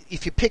mean,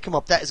 if you pick him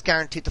up, that is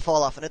guaranteed to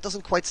fall off, and it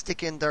doesn't quite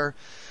stick in there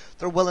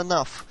well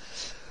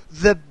enough.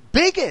 The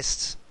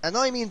biggest, and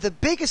I mean the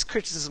biggest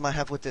criticism I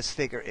have with this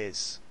figure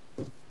is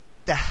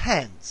the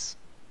hands.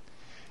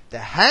 The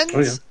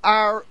hands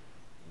are...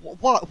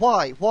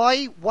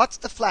 Why? What's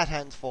the flat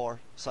hand for,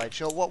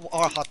 Sideshow?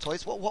 Or Hot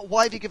Toys?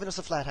 Why have you given us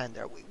a flat hand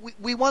there?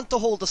 We want to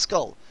hold the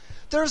skull.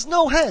 There's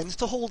no hand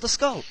to hold the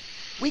skull.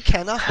 We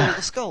cannot hold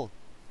the skull.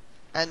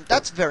 And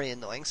that's very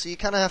annoying, so you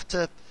kind of have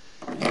to...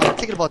 I'm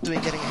thinking about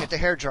getting the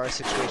hair dryer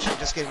situation,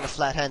 just getting the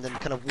flat hand and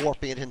kind of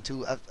warping it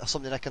into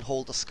something that can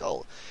hold the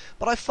skull.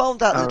 But I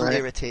found that a little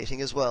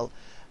irritating as well.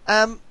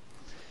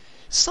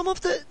 Some of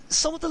the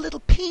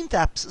little paint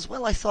apps as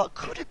well, I thought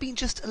could have been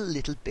just a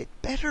little bit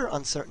better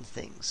on certain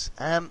things.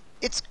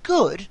 It's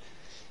good,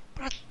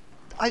 but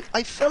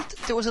I felt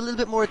there was a little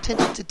bit more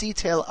attention to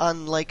detail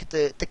on like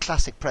the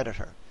classic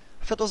Predator.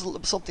 I felt there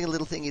was something a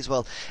little thingy as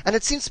well, and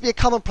it seems to be a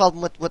common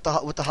problem with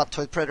the Hot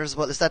Toy Predator as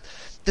well, is that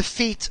the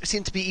feet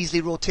seem to be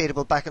easily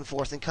rotatable back and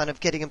forth and kind of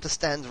getting him to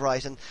stand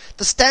right, and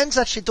the stands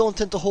actually don't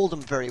tend to hold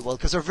him very well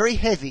because they're very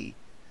heavy.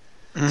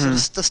 So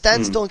the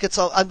stands don't get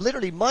so...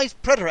 my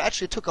Predator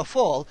actually took a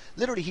fall.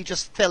 Literally, he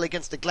just fell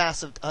against the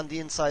glass on the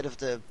inside of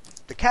the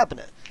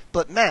cabinet.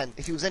 But man,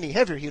 if he was any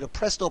heavier, he would have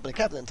pressed open the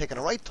cabinet and taken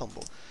a right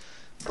tumble.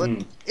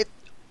 But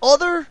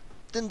other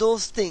than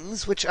those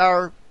things, which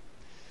are...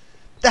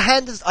 The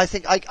hand is, I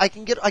think, I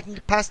can get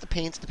past the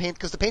paint,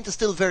 because the paint is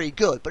still very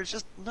good, but it's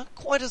just not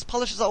quite as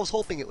polished as I was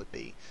hoping it would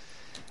be.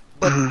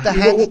 But the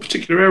hand... What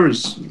particular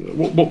errors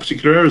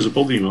are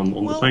bothering you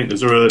on the paint? Is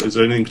there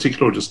anything in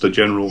particular, or just a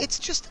general? It's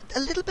just a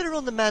little bit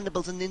around the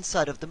mandibles and the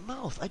inside of the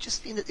mouth. I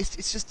just feel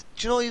it's just,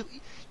 you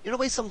know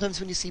way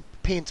sometimes when you see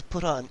paint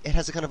put on, it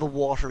has a kind of a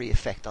watery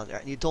effect on there,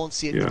 and you don't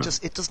see it. Yeah.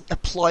 It doesn't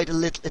apply a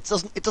little.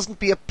 It doesn't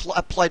be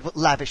applied with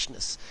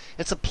lavishness.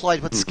 It's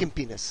applied with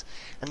skimpiness,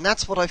 and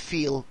that's what I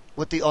feel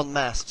with the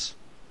unmasked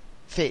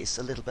face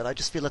a little bit. I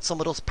just feel that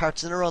some of those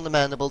parts in and around the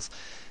mandibles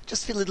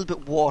just feel a little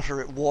bit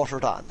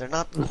watered on. They're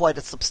not quite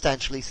as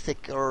substantially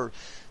thick, or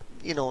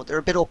they're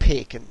a bit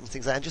opaque and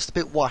things like that, and just a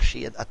bit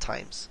washy at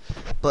times.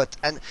 But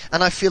and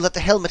I feel that the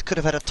helmet could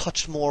have had a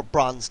touch more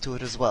bronze to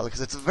it as well,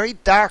 because it's a very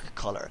dark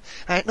color.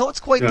 And I know it's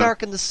quite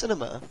dark in the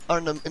cinema or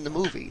in the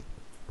movie,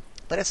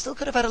 but it still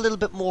could have had a little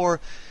bit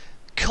more,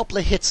 couple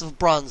of hits of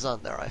bronze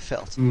on there, I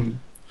felt.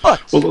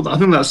 But, well, I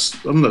think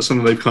that's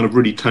something they've kind of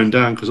really toned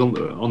down, because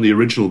on the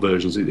original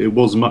versions it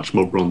was much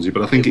more bronzy,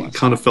 but I think it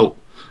kind of felt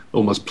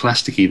almost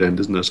plasticky then,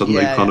 doesn't it? So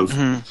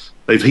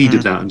they've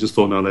heeded that and just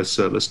thought, no, let's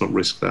not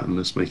risk that, and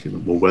let's make it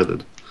more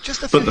weathered.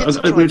 But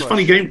it's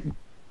funny,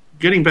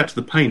 getting back to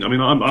the paint. I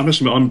mean, I'm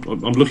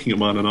looking at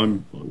mine,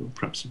 and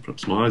perhaps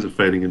my eyes are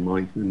fading in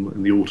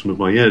the autumn of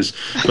my years.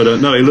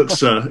 But no, it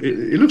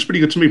looks pretty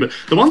good to me. But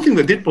the one thing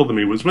that did bother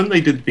me was when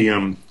they did the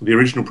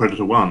original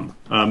Predator 1,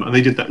 and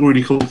they did that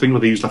really cool thing where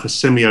they used like a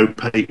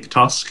semi-opaque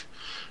tusk.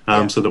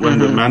 So that when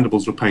the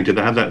mandibles were painted,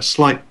 they had that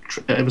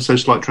ever so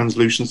slight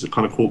translucence that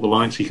kind of caught the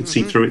light, so you could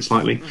see through it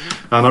slightly.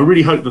 And I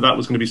really hoped that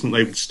was going to be something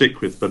they would stick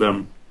with, but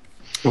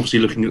obviously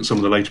looking at some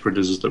of the later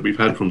Predators that we've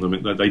had from them,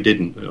 they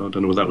didn't. I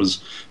don't know whether that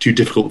was too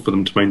difficult for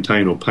them to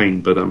maintain or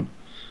paint, but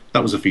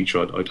that was a feature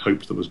I'd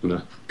hoped that was going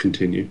to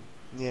continue.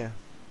 Yeah.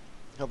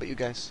 How about you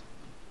guys?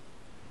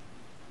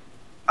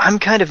 I'm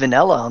kind of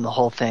vanilla on the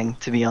whole thing,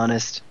 to be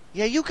honest.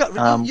 Yeah, you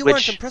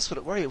weren't impressed with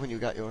it, were you, when you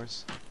got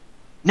yours?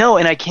 No,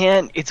 and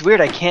it's weird,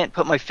 I can't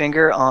put my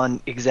finger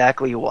on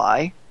exactly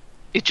why.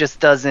 It just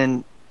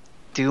doesn't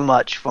do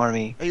much for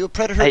me. Are you a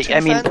Predator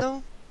 2 fan,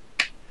 though?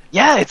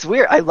 Yeah, it's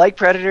weird. I like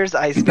Predators.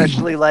 I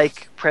especially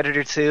like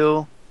Predator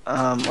 2.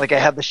 I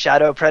have the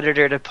Shadow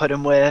Predator to put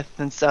him with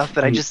and stuff,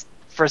 but I just,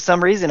 for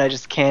some reason, I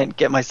just can't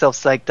get myself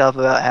psyched up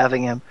about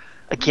having him.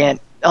 I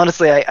can't.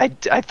 Honestly, I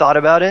thought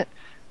about it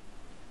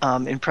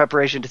in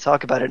preparation to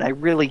talk about it, and I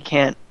really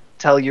can't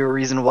tell you a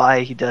reason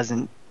why he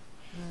doesn't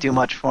do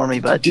much for me.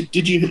 But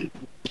did you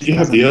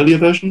have the earlier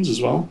versions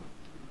as well?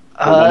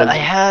 I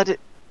had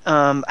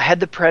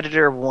the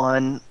Predator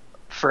one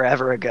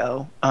forever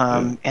ago,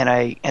 and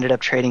I ended up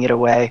trading it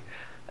away.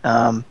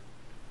 And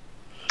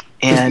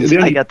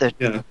I got the.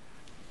 Yeah.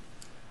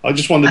 I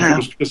just wondered if it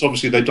was because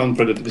obviously they've done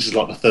Predator. This is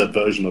like the third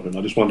version of it.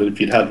 I just wondered if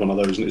you'd had one of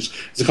those, and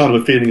it's a kind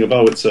of a feeling of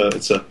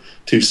it's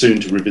too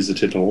soon to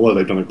revisit it. And although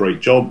they've done a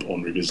great job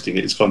on revisiting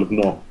it, it's kind of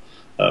not.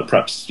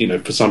 Perhaps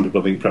for some people,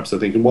 I think perhaps they're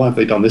thinking, why have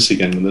they done this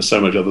again? And there's so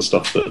much other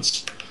stuff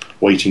that's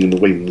waiting in the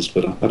wings.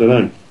 But I don't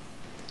know.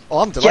 Oh,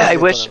 I'm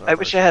delighted. Yeah, I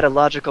wish I had a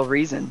logical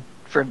reason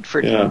for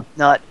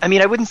not. I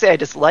mean, I wouldn't say I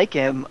dislike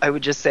him. I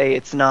would just say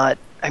it's not.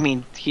 I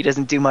mean, he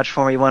doesn't do much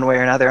for me one way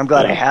or another. I'm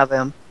glad I have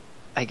him,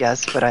 I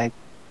guess, but I.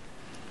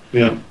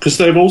 Yeah, because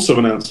they've also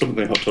announced, haven't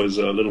they, Hot Toys,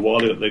 a little while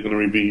ago, that they're going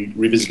to be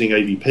revisiting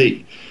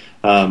AVP,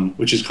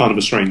 which is kind of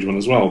a strange one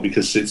as well,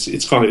 because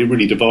it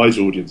really divides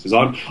audiences.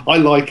 I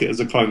like it as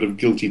a kind of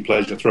guilty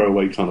pleasure,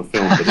 throwaway kind of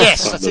film. But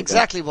yes, that's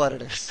exactly what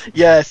it is.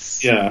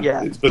 Yes. Yeah.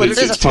 But it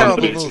is a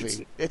terrible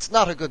movie. It's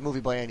not a good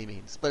movie by any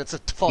means, but it's a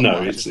fun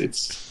one. It's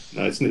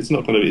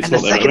not going to be. It's and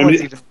not the second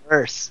one's even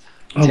worse.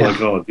 Oh my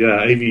god!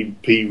 Yeah,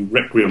 AVP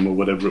Requiem or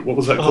whatever. What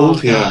was that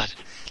called? God.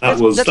 That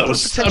was.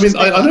 I mean,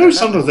 I know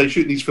sometimes they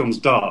shoot these films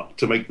dark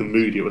to make them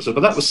moody or so,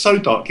 but that was so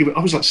dark. I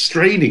was like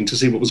straining to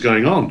see what was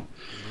going on.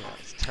 Yeah,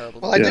 it's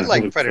terrible. Well, I did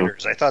like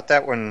Predators. I thought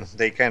that one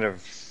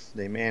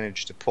they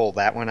managed to pull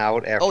that one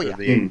out after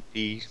the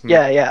AVP.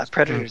 Yeah,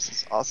 Predators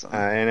is awesome,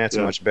 and that's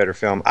a much better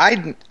film.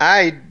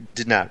 I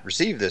did not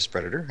receive this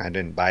Predator. I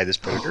didn't buy this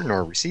Predator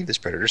nor receive this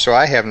Predator, so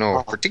I have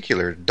no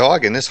particular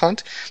dog in this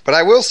hunt. But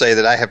I will say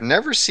that I have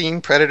never seen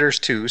Predators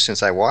 2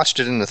 since I watched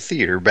it in the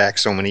theater back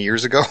so many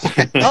years ago.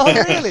 Oh,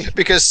 really?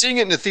 Because seeing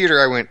it in the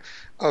theater, I went,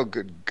 oh,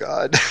 good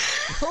God.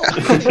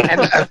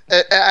 And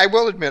I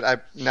will admit,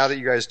 now that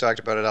you guys talked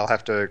about it, I'll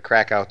have to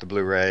crack out the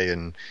Blu-ray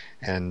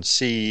and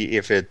see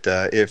if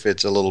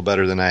it's a little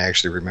better than I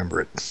actually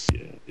remember it.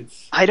 Yeah,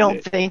 I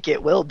don't think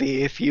it will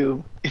be if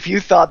you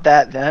thought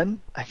that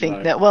then. I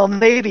think that, well,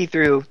 maybe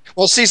through.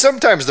 Well, see,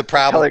 sometimes the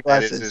problem with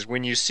that is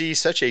when you see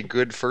such a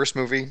good first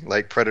movie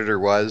like Predator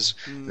was,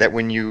 that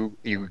when you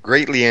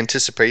greatly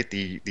anticipate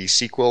the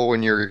sequel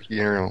when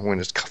when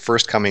it's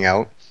first coming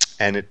out,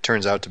 and it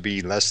turns out to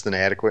be less than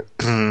adequate,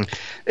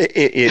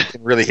 it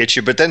really hits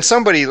you. But then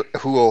somebody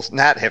who will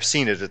not have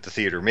seen it at the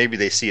theater, maybe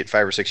they see it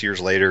 5 or 6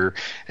 years later,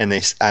 and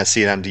they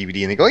see it on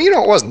DVD, and they go,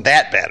 it wasn't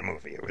that bad a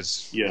movie. It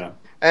was. Yeah.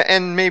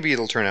 And maybe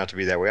it'll turn out to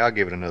be that way. I'll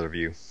give it another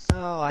view.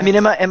 I mean,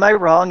 am I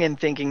wrong in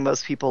thinking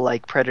most people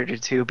like Predator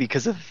 2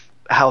 because of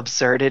how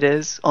absurd it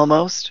is,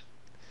 almost?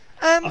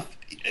 I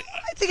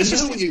think it's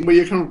just where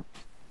you can.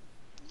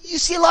 You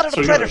see a lot of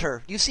the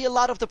Predator. You see a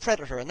lot of the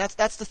Predator, and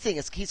that's the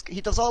thing.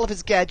 He does all of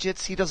his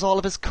gadgets. He does all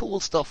of his cool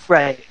stuff.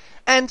 Right.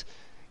 And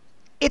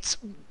it's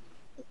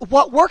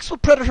what works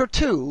with Predator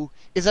 2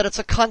 is that it's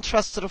a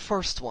contrast to the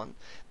first one.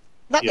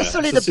 Not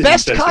necessarily the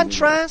best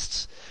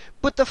contrasts,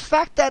 but the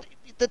fact that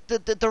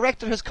the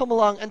director has come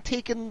along and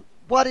taken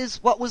what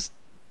was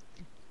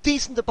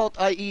decent about,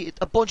 i.e.,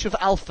 a bunch of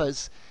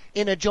alphas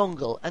in a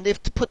jungle, and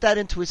they've put that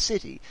into a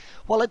city.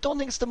 While I don't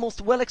think it's the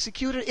most well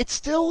executed, it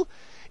still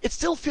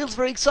feels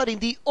very exciting.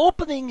 The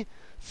opening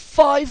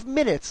 5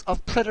 minutes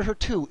of Predator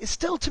 2 is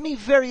still, to me,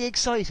 very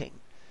exciting.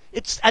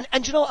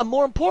 And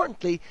more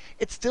importantly,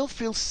 it still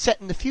feels set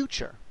in the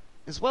future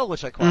as well,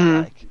 which I quite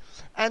like.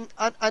 And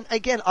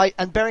again,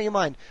 bearing in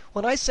mind,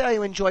 when I say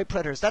I enjoy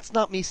Predators, that's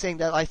not me saying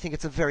that I think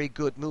it's a very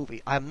good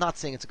movie. I'm not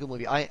saying it's a good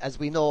movie. As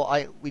we know,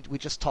 we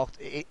just talked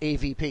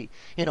AVP.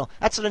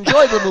 That's an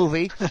enjoyable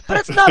movie, but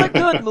it's not a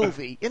good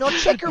movie.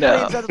 Check your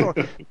brains out the door.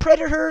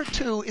 Predator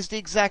 2 is the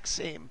exact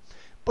same.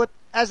 But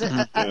as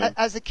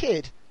a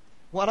kid,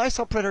 when I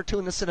saw Predator 2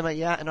 in the cinema,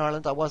 in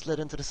Ireland, I was let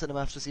into the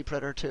cinema to see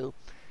Predator 2.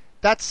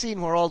 That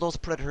scene where all those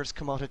predators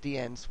come out at the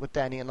end with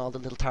Danny and all the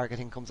little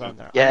targeting comes on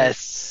there.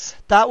 Yes.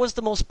 That was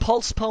the most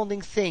pulse-pounding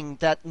thing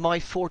that my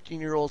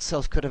 14-year-old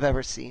self could have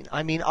ever seen.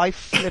 I mean, I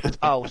flipped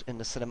out in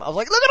the cinema. I was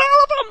like, look at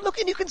all of them! Look,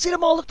 and you can see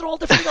them all. Look, they're all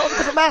different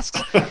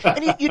masks.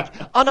 And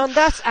on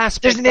that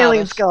aspect... There's an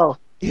alien skull.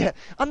 Yeah,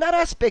 on that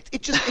aspect,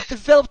 it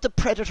developed the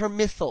Predator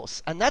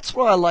mythos, and that's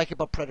what I like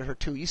about Predator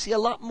 2. You see a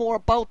lot more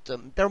about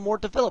them. They're more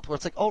developed, where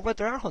it's like, oh, right,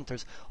 there are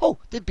hunters. Oh,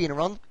 they've been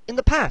around in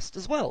the past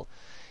as well.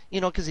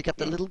 Because he got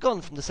the little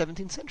gun from the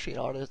 17th century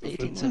or the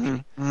 18th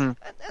century.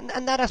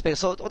 And that aspect.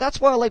 So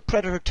that's why I like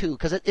Predator 2,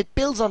 because it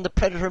builds on the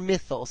Predator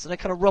mythos, and it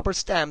kind of rubber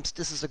stamps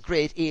this is a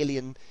great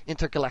alien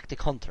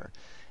intergalactic hunter.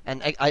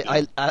 And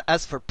I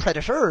as for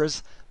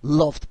Predators,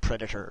 loved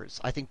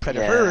Predators. I think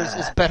Predators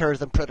is better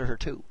than Predator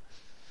 2.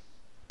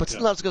 But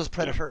still not as good as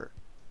Predator.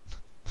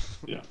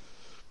 Yeah.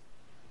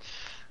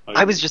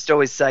 I was just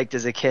always psyched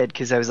as a kid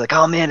because I was like,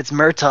 oh man, it's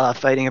Murtaugh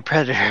fighting a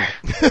predator.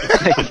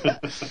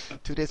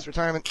 2 days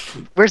retirement.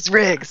 Where's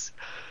Riggs?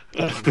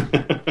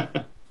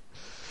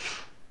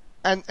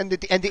 And the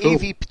Cool.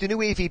 the new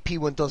AVP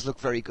one does look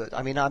very good.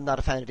 I mean, I'm not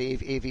a fan of the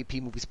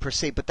AVP movies per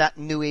se, but that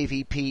new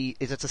AVP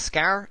is it a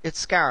Scar? It's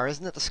Scar,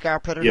 isn't it? The Scar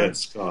Predator. Yeah,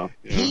 it's Scar.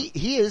 Yeah.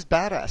 He is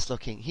badass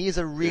looking. He is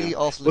a really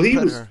awesome Well,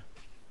 Predator.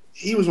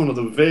 He was one of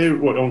the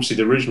obviously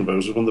the original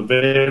Bears was one of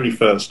the very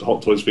first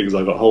Hot Toys figures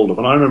I got hold of,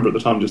 and I remember at the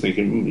time just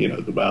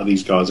thinking, wow,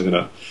 these guys are going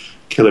to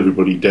kill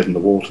everybody dead in the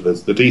water.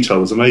 The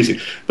detail was amazing,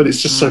 but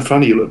it's just so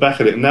funny. You look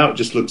back at it, and now it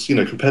just looks,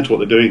 compared to what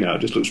they're doing now, it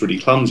just looks really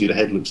clumsy. The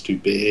head looks too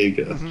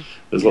big.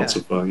 There's lots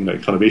of kind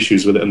of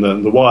issues with it, and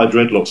the wire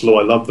dreadlocks. Although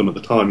I loved them at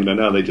the time,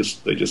 now they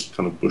just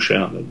kind of bush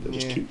out. They're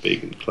just too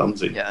big and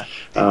clumsy. Yeah.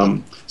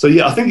 So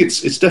yeah, I think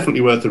it's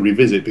definitely worth a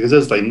revisit because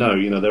as they know,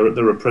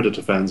 there are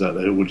Predator fans out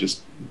there who will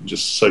just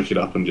soak it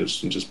up and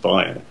just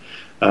buy it.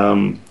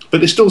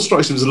 But it still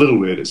strikes me as a little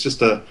weird. It's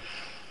just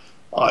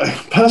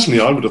personally,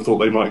 I would have thought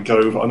they might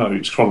go. I know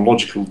it's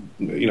chronological,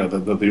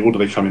 the order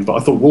they come in, but I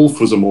thought Wolf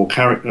was a more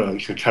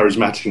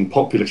charismatic and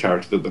popular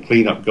character than the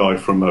cleanup guy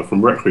from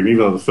Requiem. Even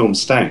though the film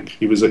stank,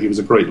 he was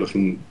a great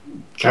looking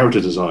character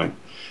design.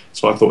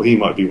 So I thought he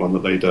might be one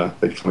that they'd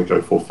kind of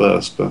go for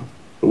first. But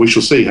we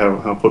shall see how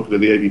popular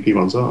the AVP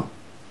ones are.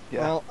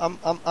 Yeah.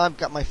 Well, I've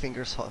got my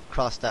fingers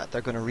crossed that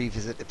they're going to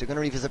revisit. If they're going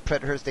to revisit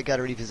Predators, they got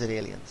to revisit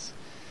Aliens.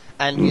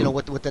 And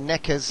with the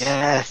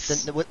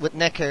NECAs, with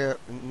NECA,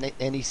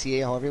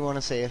 NECA, however you want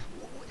to say it,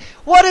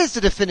 what is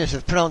the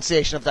definitive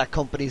pronunciation of that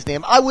company's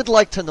name? I would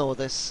like to know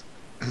this.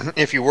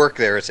 If you work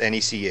there, it's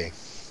NECA.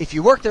 If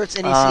you work there, it's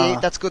NECA.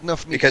 That's good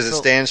enough for me. Because it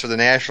stands for the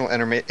National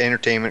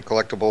Entertainment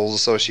Collectables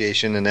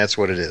Association, and that's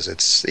what it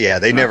is.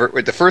 They never.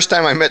 The first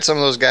time I met some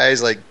of those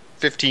guys, like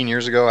 15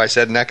 years ago, I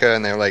said NECA,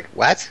 and they're like,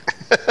 "What?"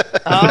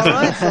 All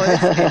right, so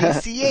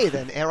it's NECA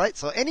then. All right,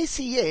 so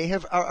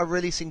NECA are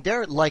releasing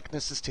their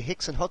likenesses to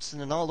Hicks and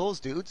Hudson and all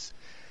those dudes.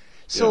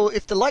 So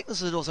if the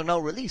likenesses of those are now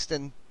released,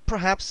 then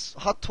perhaps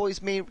Hot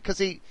Toys may,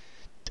 because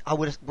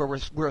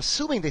we're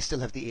assuming they still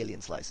have the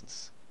Aliens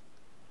license.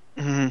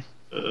 I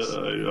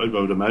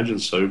would imagine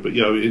so, but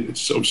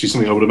it's obviously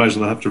something I would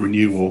imagine they'll have to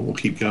renew or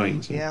keep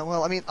going. So. Yeah,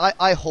 well, I mean,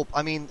 I hope.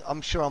 I mean,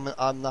 I'm sure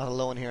I'm not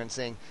alone here in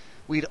saying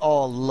we'd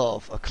all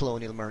love a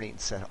Colonial Marine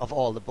set of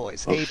all the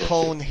boys.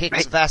 Apone,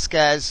 Hicks,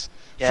 Vasquez,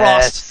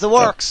 Frost, the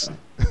works.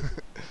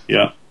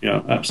 Yeah,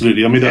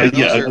 absolutely. I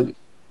mean,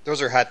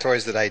 those are Hot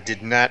Toys that I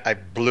did not. I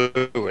blew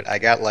it. I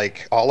got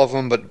like all of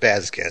them but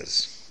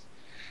Vasquez.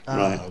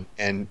 Right.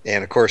 And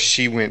of course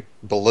she went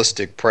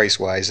ballistic price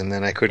wise, and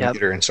then I couldn't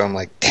get her, and so I'm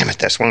like, damn it,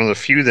 that's one of the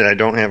few that I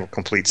don't have a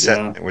complete set.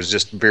 Yeah. It was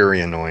just very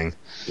annoying.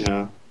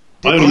 Yeah.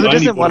 Who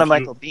doesn't want a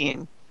Michael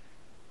Bane?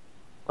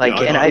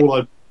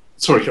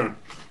 Sorry, Karen.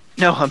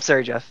 No, I'm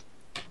sorry, Jeff.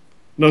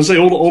 No, I say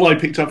all I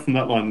picked up from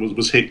that line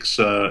was Hicks,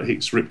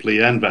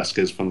 Ripley, and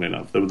Vasquez. Funnily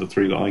enough, they were the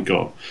three that I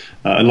got.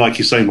 And like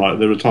you say, Mike,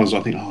 there were times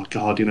I think, oh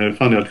God,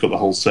 if only I'd got the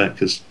whole set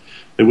because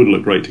they would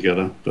look great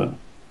together. But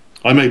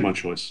I made my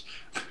choice.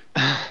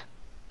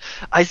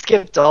 I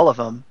skipped all of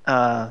them.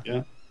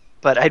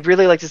 But I'd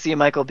really like to see a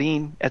Michael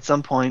Bane at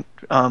some point,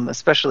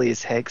 especially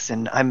as Hicks.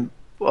 And I'm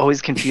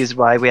always confused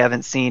why we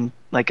haven't seen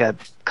like a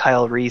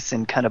Kyle Reese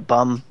in kind of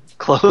bum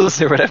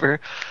clothes or whatever.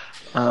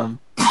 I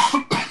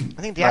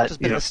think the actor's a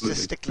bit of a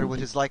stickler with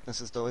his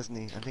likenesses, though, isn't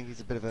he? I think he's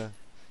a bit of a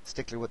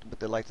stickler with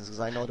the likenesses. Because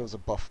I know there was a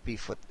buff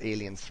beef with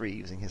Alien 3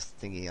 using his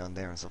thingy on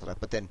there and stuff like that.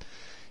 But then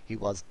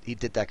he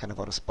did that kind of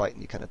out of spite,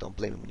 and you kind of don't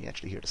blame him when you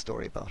actually hear the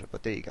story about it.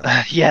 But there you go.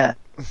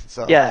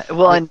 So,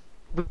 well, and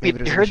we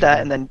heard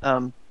that, and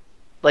then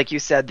like you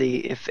said,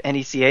 if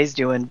NECA's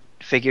doing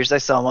figures, I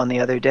saw one the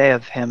other day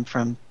of him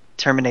from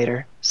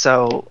Terminator.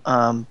 So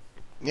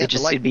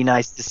it'd be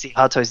nice to see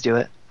Hot Toys do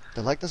it.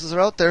 The likenesses are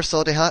out there,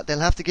 so they'll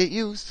have to get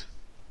used.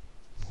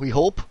 We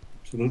hope.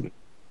 Absolutely.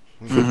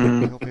 We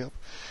hope.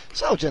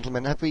 So,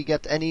 gentlemen, have we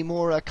got any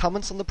more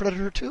comments on the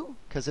Predator 2?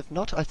 Because if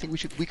not, I think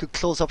we could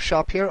close up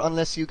shop here,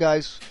 unless you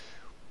guys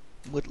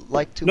would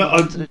like to.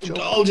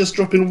 I'll just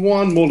drop in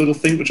one more little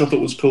thing which I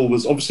thought was cool.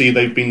 Was obviously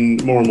they've been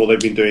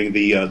doing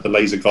the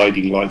laser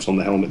guiding lights on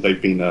the helmet.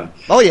 They've been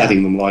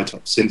adding them light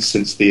up since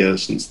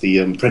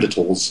the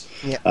Predators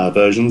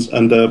versions,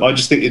 and I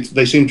just think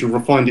they seem to have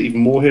refined it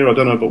even more here. I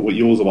don't know about what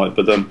yours are like,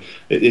 but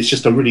it's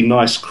just a really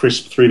nice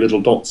crisp 3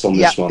 little dots on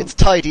this one. Yeah, it's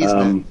tidy,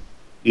 isn't it?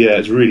 Yeah,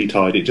 it's really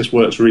tidy. It just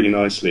works really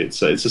nicely.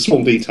 It's a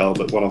small detail,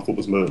 but one I thought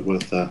was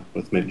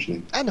worth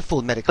mentioning. And a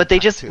full medical. But they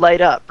just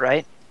light up,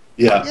 right?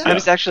 Yeah. I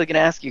was actually going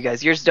to ask you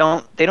guys. Yours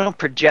don't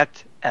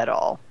project at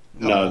all.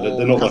 No,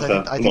 they're not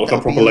like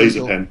a proper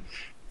laser pen.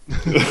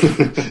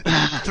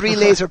 3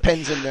 laser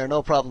pens in there,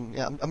 no problem.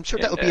 Yeah, I'm sure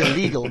that would be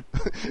illegal.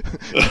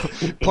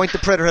 Point the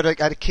Predator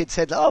at a kid's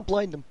head. Oh,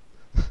 blind them.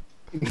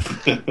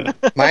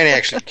 Mine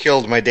actually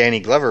killed my Danny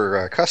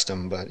Glover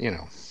custom, but you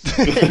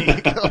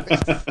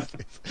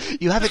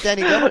have a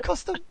Danny Glover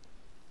custom?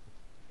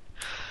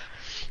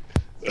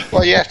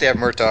 Well, you have to have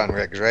Murtaugh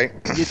rigs, right?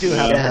 You do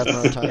have to have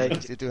Murtaugh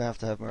rigs. You do have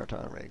to have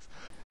Murtaugh rigs.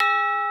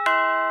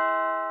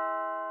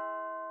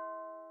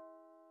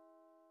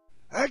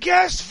 A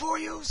guest for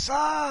you,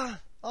 sir.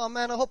 Oh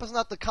man, I hope it's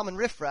not the common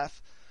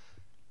riffraff.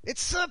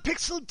 It's Sir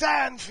Pixel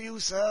Dan for you,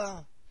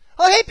 sir.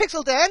 Oh, hey,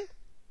 Pixel Dan.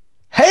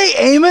 Hey,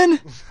 Eamon!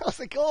 How's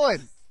it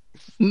going?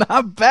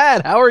 Not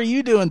bad. How are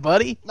you doing,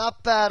 buddy?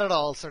 Not bad at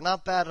all, sir.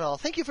 Not bad at all.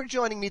 Thank you for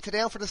joining me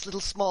today for this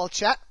little small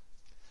chat.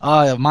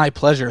 My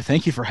pleasure.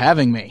 Thank you for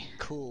having me.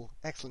 Cool.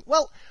 Excellent.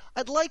 Well,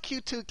 I'd like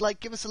you to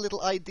give us a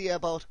little idea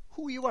about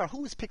who you are.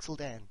 Who is Pixel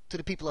Dan to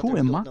the people out there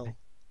who don't know?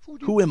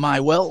 Who am I?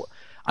 Well,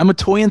 I'm a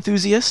toy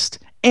enthusiast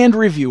and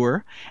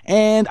reviewer,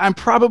 and I'm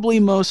probably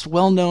most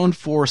well known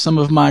for some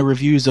of my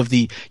reviews of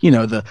the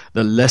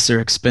lesser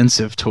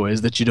expensive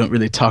toys that you don't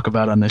really talk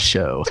about on this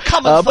show. The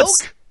common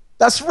folk.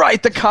 That's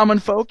right, the common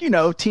folk,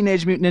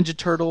 Teenage Mutant Ninja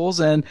Turtles,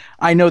 and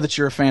I know that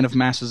you're a fan of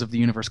Masters of the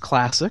Universe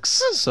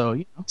classics,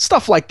 so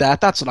stuff like that.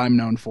 That's what I'm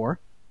known for.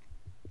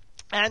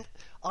 And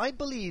I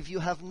believe you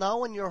have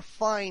now in your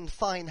fine,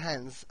 fine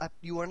hands,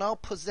 you are now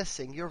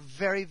possessing your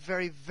very,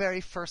 very,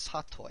 very first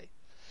hot toy.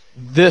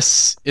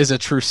 This is a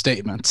true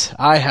statement.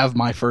 I have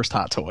my first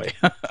hot toy.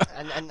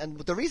 and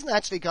the reason I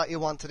actually got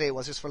you on today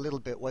was just for a little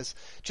bit, was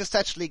just to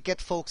actually get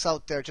folks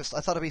out there. I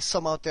thought there'd be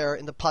some out there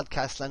in the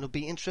podcast land who'd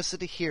be interested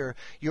to hear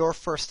your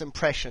first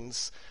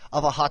impressions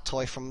of a hot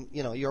toy from,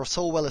 you're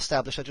so well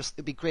established.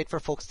 It'd be great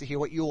for folks to hear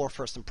what your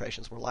first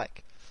impressions were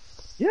like.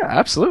 Yeah,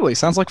 absolutely.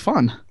 Sounds like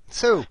fun.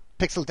 So,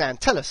 Pixel Dan,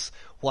 tell us,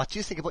 what do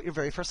you think about your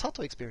very first hot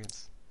toy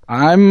experience?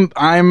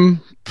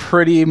 I'm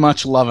pretty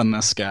much loving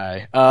this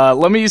guy.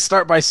 Let me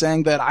start by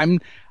saying that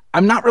I'm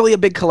not really a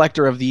big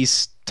collector of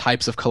these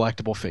types of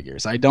collectible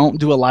figures. I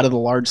don't do a lot of the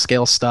large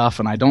scale stuff,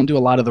 and I don't do a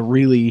lot of the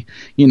really,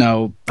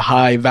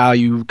 high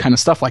value kind of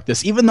stuff like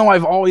this. Even though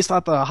I've always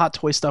thought the hot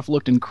toy stuff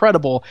looked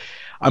incredible,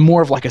 I'm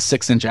more of like a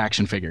 6-inch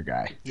action figure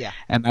guy. Yeah.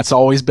 And that's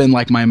always been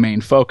like my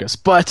main focus.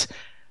 But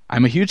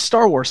I'm a huge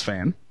Star Wars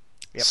fan.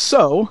 Yep.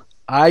 So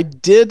I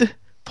did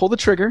pull the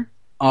trigger.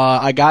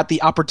 I got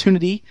the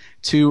opportunity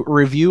to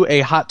review a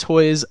Hot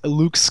Toys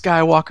Luke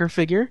Skywalker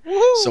figure.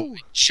 Woo-hoo! So I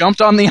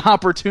jumped on the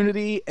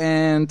opportunity,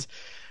 and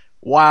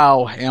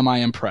wow, am I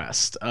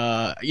impressed.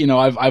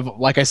 I've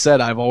like I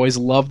said, I've always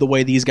loved the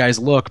way these guys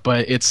look,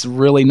 but it's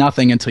really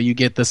nothing until you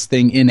get this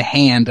thing in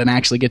hand and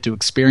actually get to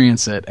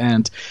experience it,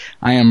 and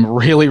I am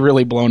really,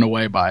 really blown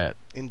away by it.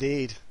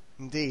 Indeed.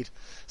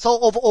 So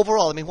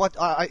overall, what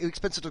are you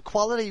expensive to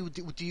quality?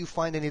 Do you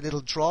find any little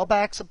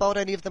drawbacks about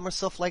any of them or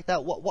stuff like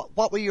that?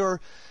 What were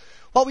your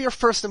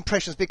first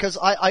impressions? Because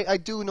I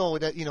do know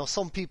that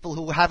some people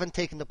who haven't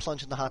taken the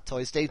plunge in the hot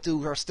toys,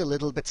 are still a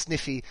little bit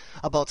sniffy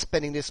about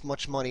spending this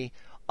much money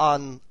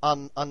on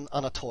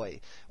a toy.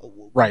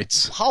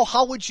 Right.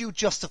 How would you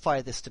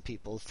justify this to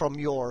people from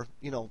your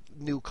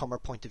newcomer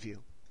point of view?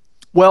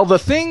 Well, the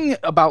thing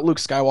about Luke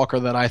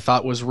Skywalker that I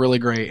thought was really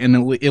great, and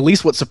at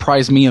least what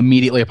surprised me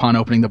immediately upon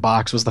opening the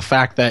box, was the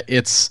fact that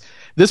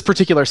this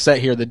particular set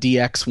here, the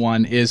DX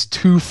one, is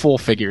 2 full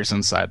figures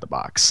inside the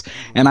box.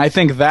 And I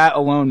think that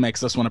alone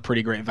makes this one a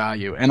pretty great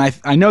value. And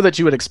I know that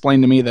you had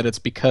explained to me that it's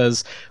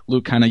because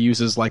Luke kind of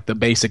uses like the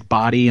basic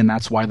body, and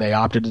that's why they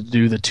opted to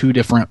do the 2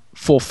 different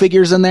full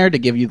figures in there to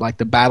give you like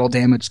the battle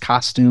damaged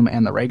costume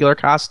and the regular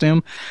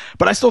costume.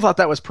 But I still thought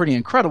that was pretty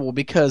incredible,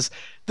 because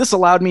this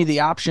allowed me the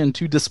option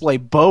to display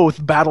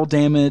both battle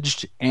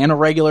damaged and a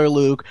regular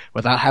Luke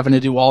without having to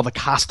do all the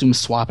costume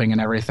swapping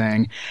and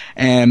everything.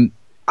 And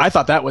I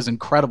thought that was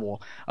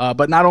incredible.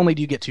 But not only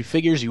do you get 2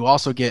 figures, you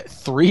also get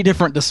 3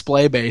 different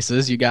display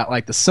bases. You got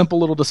like the simple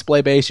little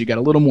display base, you got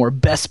a little more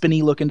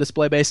Bespin-y looking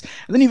display base,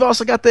 and then you've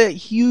also got the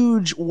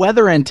huge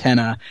weather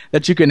antenna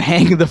that you can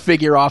hang the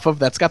figure off of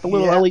that's got the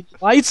little LED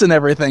lights and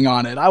everything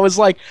on it. I was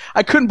like,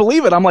 I couldn't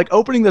believe it. I'm like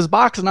opening this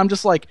box, and I'm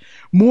just like,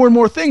 more and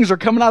more things are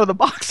coming out of the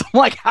box. I'm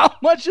like, how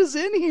much is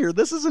in here?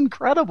 This is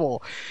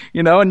incredible.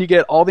 And you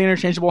get all the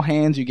interchangeable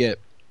hands, you get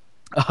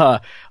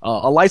a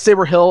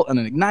lightsaber hilt and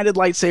an ignited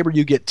lightsaber.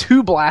 You get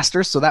 2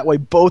 blasters, so that way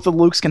both of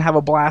Luke's can have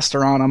a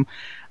blaster on them.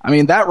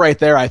 That right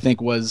there, I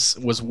think, was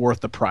worth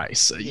the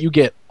price. You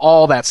get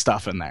all that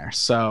stuff in there,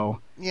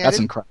 so that's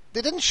incredible.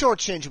 They didn't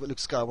shortchange it with Luke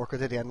Skywalker,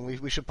 did they? And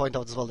we should point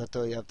out as well that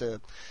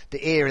the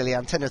aerial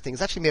antenna thing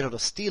is actually made out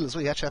of steel as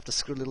well. You actually have to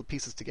screw little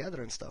pieces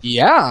together and stuff.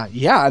 Yeah,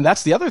 and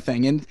that's the other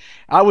thing. And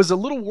I was a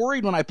little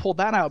worried when I pulled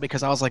that out,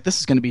 because I was like, this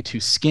is going to be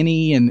too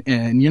skinny,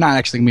 and you're not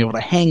actually going to be able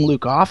to hang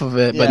Luke off of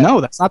it. Yeah. But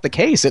no, that's not the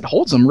case. It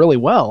holds him really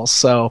well.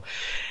 So,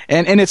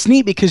 and it's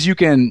neat because you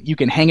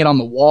can hang it on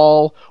the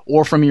wall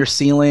or from your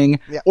ceiling,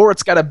 or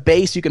it's got a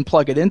base you can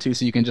plug it into,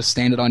 so you can just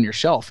stand it on your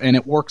shelf, and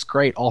it works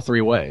great all 3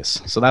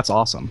 ways. So that's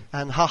awesome.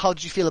 And how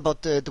did you feel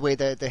about the way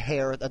the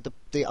hair,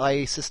 the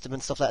eye system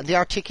and stuff like that, and the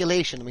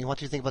articulation? What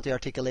do you think about the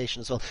articulation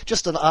as well?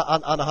 Just on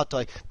a hot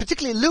toy,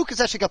 particularly Luke has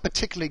actually got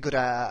particularly good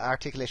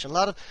articulation.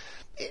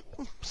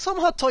 Some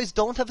hot toys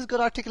don't have as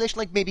good articulation,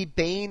 like maybe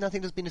Bane. I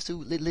think there's been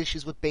little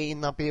issues with Bane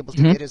not being able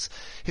to get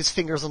his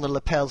fingers on the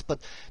lapels, but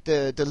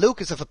the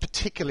Luke is of a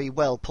particularly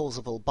well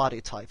posable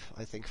body type,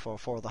 I think,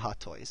 for the hot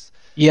toys.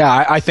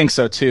 Yeah, I think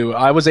so too.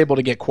 I was able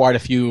to get quite a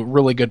few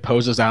really good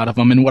poses out of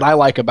them, and what I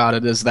like about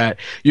it is that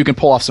you can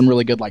pull off some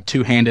really good like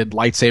two-handed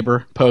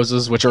lightsaber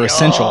poses, which are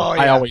essential.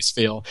 Yeah. I always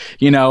feel,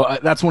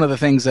 that's one of the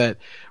things that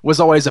was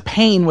always a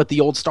pain with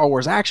the old Star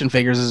Wars action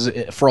figures.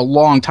 Is for a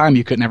long time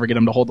you could never get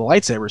them to hold the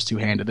lightsabers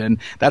two-handed, and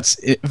that's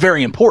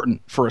very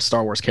important for a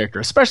Star Wars character,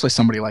 especially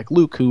somebody like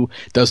Luke who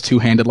does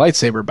two-handed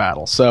lightsaber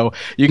battle. So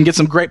you can get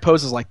some great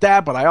poses like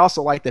that, but I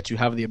also like that you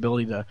have the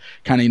ability to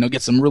kind of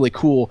get some really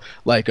cool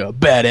like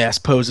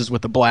badass poses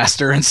with the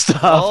blaster and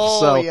stuff. Oh,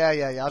 so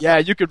yeah.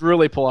 You could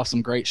really pull off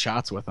some great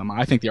shots with them.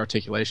 I think the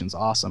articulation's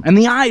awesome, and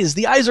the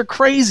eyes are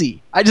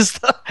crazy. I just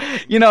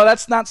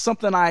that's not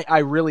something I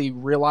really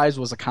realized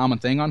was a common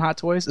thing on Hot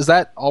Toys. Has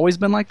that always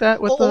been like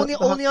that with only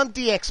on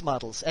DX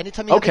models?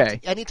 Anytime you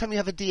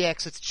have a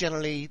DX, it's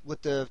generally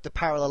with the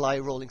parallel eye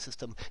rolling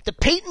system, the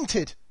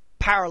patented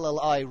parallel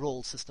eye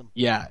roll system.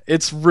 Yeah,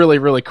 it's really,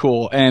 really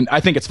cool. And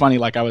I think it's funny,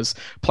 like I was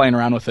playing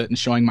around with it and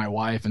showing my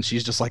wife, and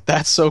she's just like,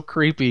 that's so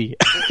creepy.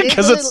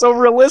 Because it's so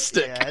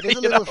realistic. Yeah, it is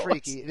a little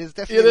freaky. It is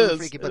definitely a little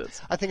freaky.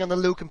 But I think on the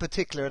Luke in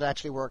particular, it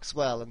actually works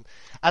well. And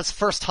as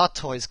first Hot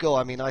Toys go,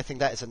 I mean, I think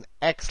that is an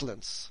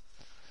excellent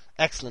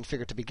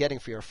figure to be getting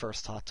for your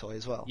first Hot Toy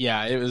as well.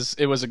 Yeah, it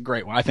was a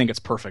great one. I think it's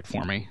perfect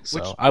for me.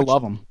 So I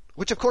love them.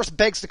 Which, of course,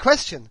 begs the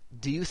question,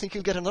 do you think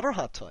you'll get another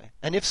Hot Toy?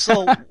 And if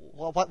so,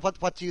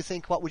 what do you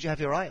think, what would you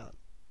have your eye on?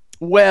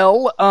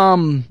 Well,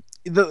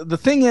 the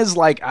thing is,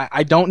 like,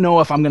 I don't know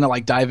if I'm going to,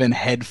 like, dive in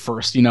head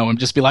first, and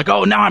just be like,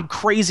 oh, now I'm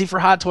crazy for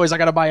Hot Toys, I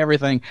got to buy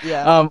everything.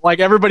 Yeah. Like,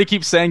 everybody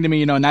keeps saying to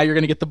me, now you're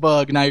going to get the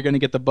bug, now you're going to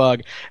get the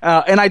bug.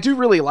 And I do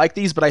really like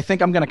these, but I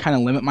think I'm going to kind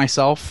of limit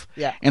myself.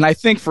 Yeah. And I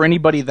think for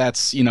anybody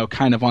that's,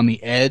 kind of on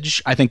the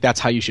edge, I think that's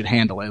how you should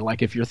handle it.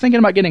 Like, if you're thinking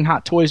about getting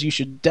Hot Toys, you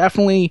should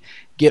definitely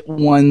get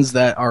ones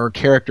that are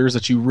characters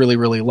that you really,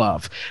 really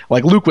love.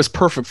 Like, Luke was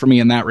perfect for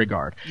me in that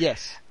regard.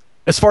 Yes.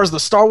 As far as the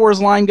Star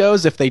Wars line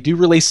goes, if they do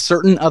release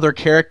certain other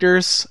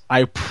characters,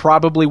 I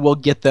probably will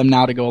get them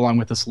now to go along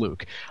with this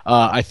Luke.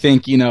 I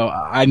think,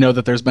 I know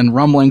that there's been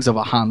rumblings of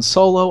a Han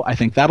Solo. I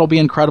think that'll be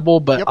incredible,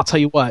 but I'll tell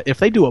you what, if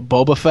they do a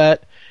Boba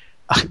Fett,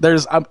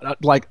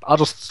 I'll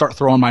just start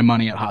throwing my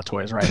money at Hot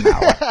Toys right now.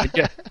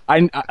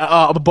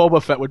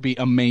 Boba Fett would be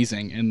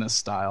amazing in this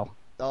style.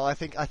 Oh, I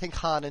think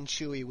Han and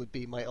Chewie would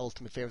be my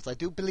ultimate favorites. I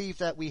do believe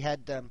that we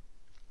had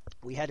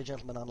a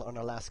gentleman on one of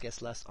our last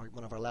guests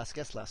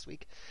last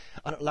week,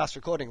 on our last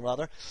recording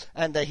rather,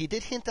 and he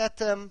did hint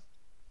at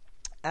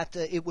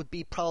it would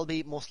be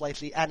probably most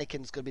likely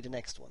Anakin's going to be the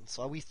next one.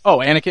 So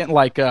Anakin,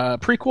 like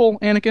prequel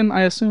Anakin,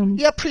 I assume.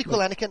 Yeah, prequel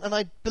Anakin, and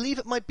I believe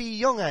it might be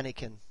young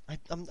Anakin.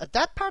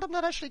 That part I'm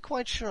not actually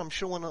quite sure. I'm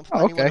sure one of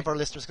our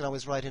listeners can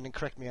always write in and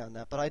correct me on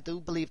that. But I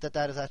do believe that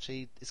is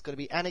actually it's going to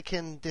be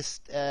Anakin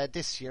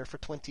this year for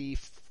 20.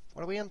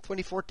 What are we on?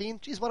 2014?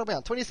 Jeez, what are we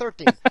on?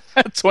 2013.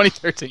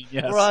 2013,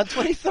 yes. We're on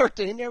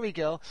 2013, there we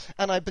go.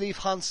 And I believe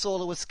Han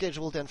Solo is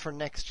scheduled in for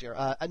next year.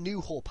 A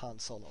New Hope Han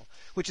Solo,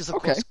 which is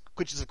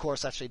of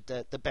course actually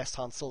the best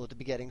Han Solo to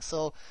be getting.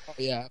 So,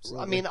 yeah,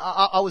 absolutely. I mean,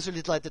 I was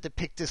really glad that they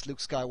picked this Luke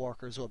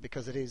Skywalker as well,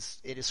 because it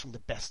is from the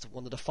best,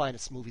 one of the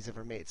finest movies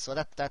ever made. So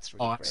that's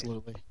really great.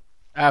 Absolutely.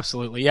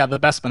 Absolutely. Yeah, the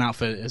Bespin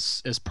outfit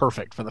is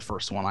perfect for the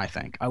first one, I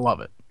think. I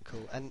love it.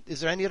 Cool. And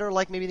is there any other,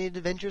 like maybe any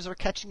Avengers are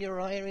catching your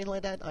eye or anything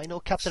like that? I know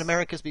Captain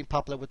America's been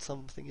popular with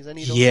something. Is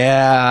any of those?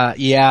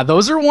 Yeah.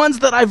 Those are ones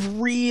that I've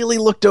really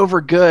looked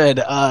over good.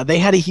 They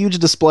had a huge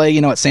display,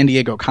 at San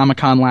Diego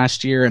Comic-Con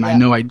last year, and I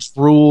know I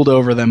drooled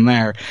over them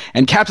there.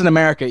 And Captain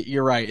America,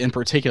 you're right, in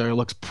particular,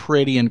 looks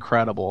pretty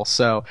incredible.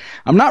 So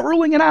I'm not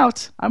ruling it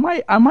out. I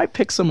might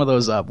pick some of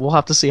those up. We'll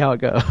have to see how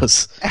it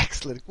goes.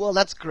 Excellent. Well,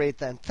 that's great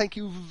then. Thank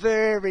you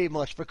very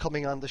much for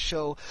coming on the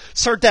show,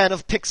 Sir Dan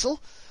of Pixel.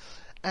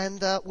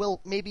 And,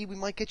 maybe we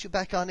might get you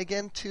back on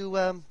again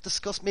to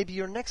discuss maybe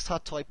your next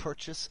Hot Toy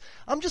purchase.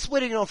 I'm just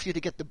waiting on for you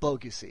to get the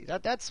bug, you see.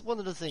 That's one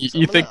of the things.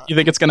 You think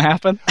it's going to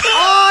happen?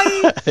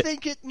 I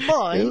think it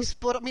might,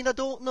 but I mean, I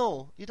don't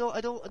know. I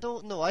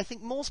don't know. I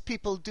think most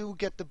people do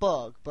get the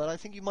bug, but I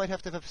think you might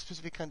have to have a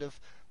specific kind of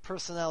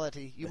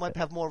personality. You might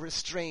have more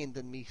restraint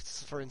than me,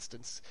 for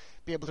instance.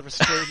 Be able to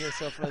restrain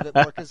yourself a little bit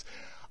more, because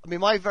I mean,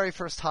 my very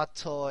first Hot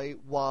Toy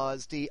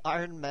was the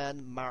Iron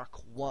Man Mark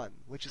I,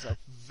 which is a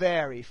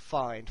very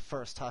fine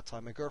first Hot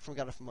Toy. My girlfriend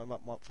got it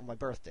for my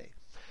birthday.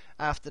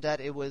 After that,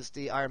 it was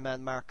the Iron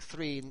Man Mark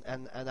III,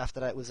 and after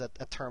that, it was a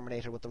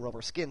Terminator with the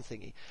rubber skin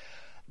thingy.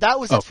 That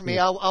was it for me.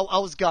 I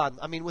was gone.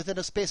 I mean, within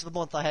a space of a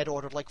month, I had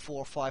ordered like 4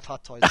 or 5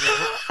 Hot Toys.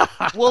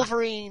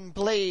 Wolverine,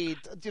 Blade,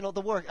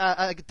 the work,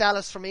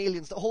 Dallas from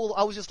Aliens, the whole.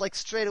 I was just like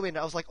straight away.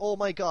 I was like, oh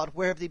my god,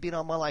 where have they been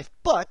all my life?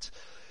 But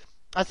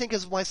I think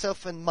as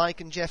myself and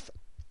Mike and Jeff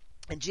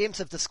and James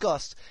have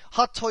discussed,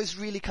 Hot Toys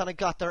really kind of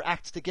got their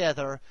act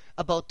together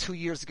about 2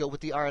 years ago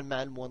with the Iron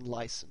Man 1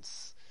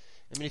 license.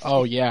 I mean,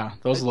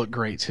 those look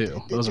great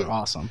too. Those are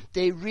awesome.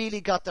 They really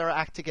got their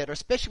act together,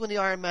 especially when the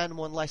Iron Man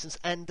 1 license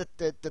and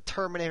the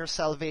Terminator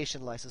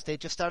Salvation license. They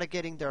just started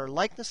getting their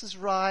likenesses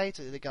right.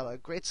 They got a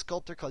great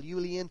sculptor called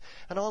Julian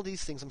and all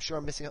these things. I'm sure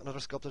I'm missing out on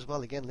other sculptors as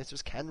well. Again,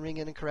 listeners can ring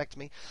in and correct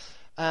me.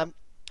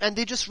 And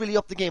they just really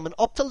upped the game. And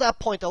up till that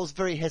point, I was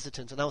very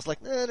hesitant. And I was like,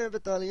 they're a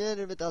bit dolly,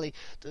 they're a bit dolly.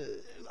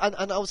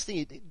 And I was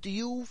thinking, do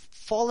you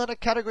fall in that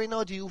category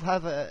now? Do you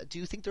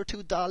think they're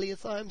too dolly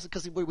at times?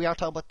 Because we are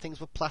talking about things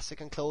with plastic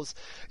and clothes.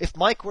 If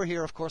Mike were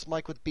here, of course,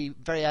 Mike would be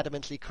very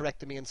adamantly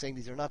correcting me and saying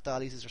these are not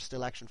dollies, these are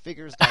still action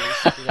figures. Dollies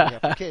something that we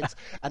have for kids.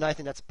 And I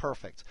think that's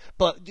perfect.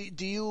 But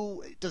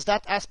does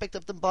that aspect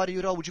of them bother you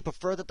at all? Would you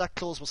prefer that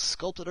clothes was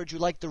sculpted, or do you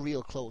like the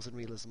real clothes and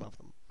realism of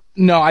them?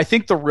 No, I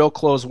think the real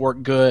clothes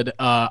work good.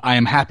 I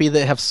am happy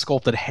they have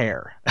sculpted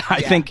hair.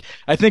 I think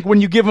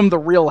when you give them the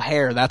real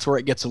hair, that's where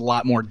it gets a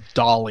lot more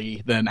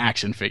dolly than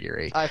action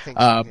figure-y. I think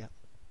so, yeah.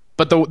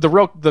 But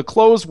the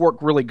clothes work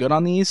really good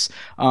on these.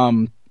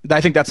 I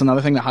think that's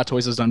another thing that Hot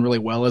Toys has done really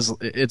well, is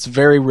it's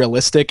very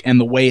realistic, and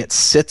the way it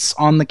sits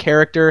on the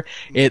character,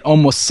 it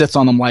almost sits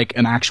on them like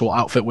an actual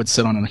outfit would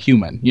sit on a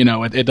human. You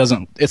know,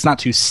 it's not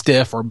too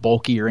stiff or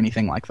bulky or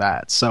anything like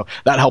that. So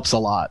that helps a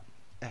lot.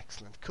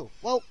 Excellent, cool.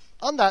 Well,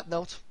 on that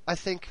note, I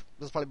think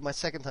this is probably my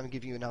second time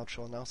giving you an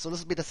outro now, so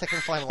this will be the second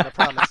and final one, I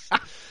promise.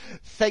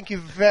 Thank you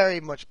very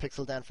much,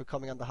 Pixel Dan, for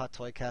coming on the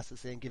Hottoycast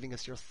today and giving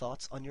us your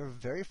thoughts on your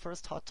very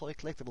first Hot Toy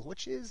collectible,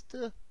 which is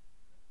the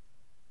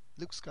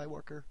Luke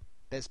Skywalker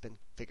Bespin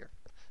figure.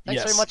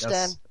 Thanks very much,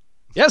 Dan.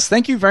 Yes,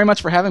 thank you very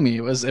much for having me.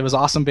 It was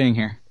awesome being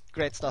here.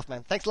 Great stuff,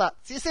 man. Thanks a lot.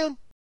 See you soon.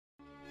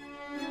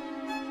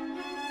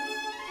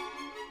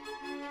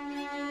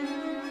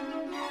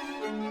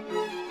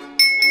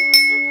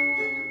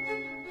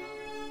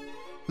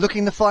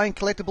 Looking to find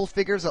collectible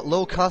figures at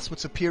low cost with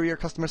superior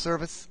customer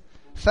service?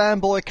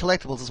 Fanboy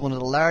Collectibles is one of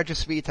the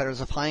largest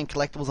retailers of high-end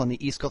collectibles on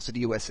the east coast of the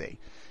USA,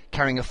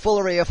 carrying a full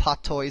array of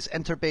Hot Toys,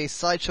 Enter-based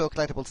Sideshow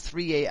Collectibles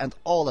 3A and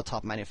all the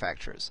top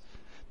manufacturers.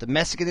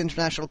 Domestic and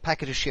international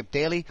packages shipped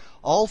daily,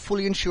 all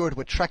fully insured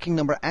with tracking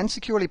number and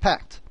securely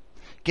packed.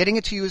 Getting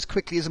it to you as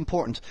quickly is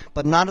important,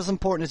 but not as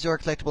important as your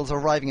collectibles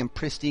arriving in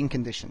pristine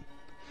condition.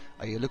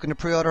 Are you looking to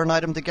pre-order an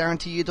item to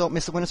guarantee you don't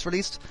miss it when it's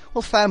released?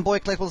 Well,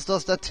 Fanboy Collectibles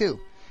does that too.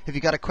 If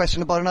you got a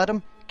question about an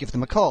item, give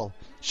them a call,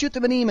 shoot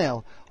them an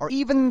email, or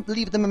even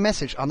leave them a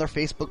message on their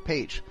Facebook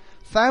page.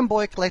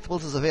 Fanboy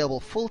Collectibles is available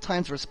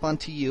full-time to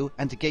respond to you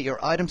and to get your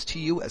items to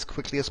you as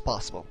quickly as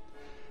possible.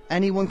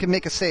 Anyone can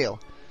make a sale.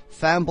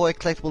 Fanboy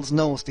Collectibles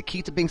knows the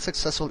key to being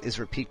successful is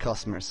repeat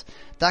customers.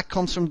 That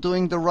comes from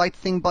doing the right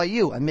thing by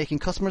you and making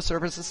customer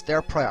services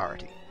their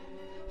priority.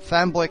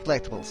 Fanboy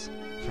Collectibles.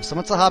 For some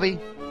it's a hobby,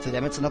 to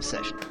them it's an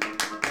obsession.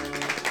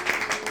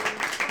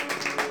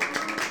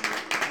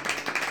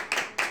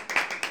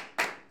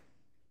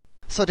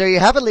 So there you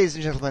have it, ladies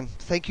and gentlemen.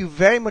 Thank you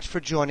very much for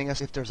joining us.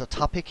 If there's a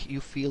topic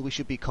you feel we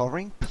should be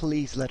covering,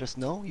 please let us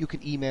know. You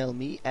can email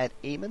me at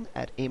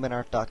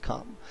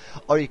eamon@eamonart.com,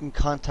 or you can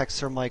contact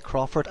Sir Mike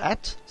Crawford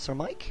at Sir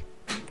Mike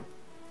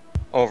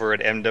over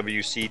at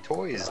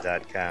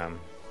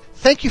mwctoys.com.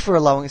 Thank you for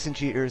allowing us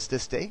into your ears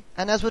this day,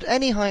 and as with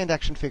any high-end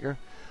action figure,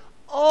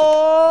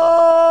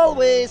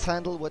 always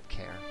handle with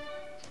care.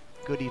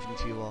 Good evening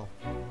to you all.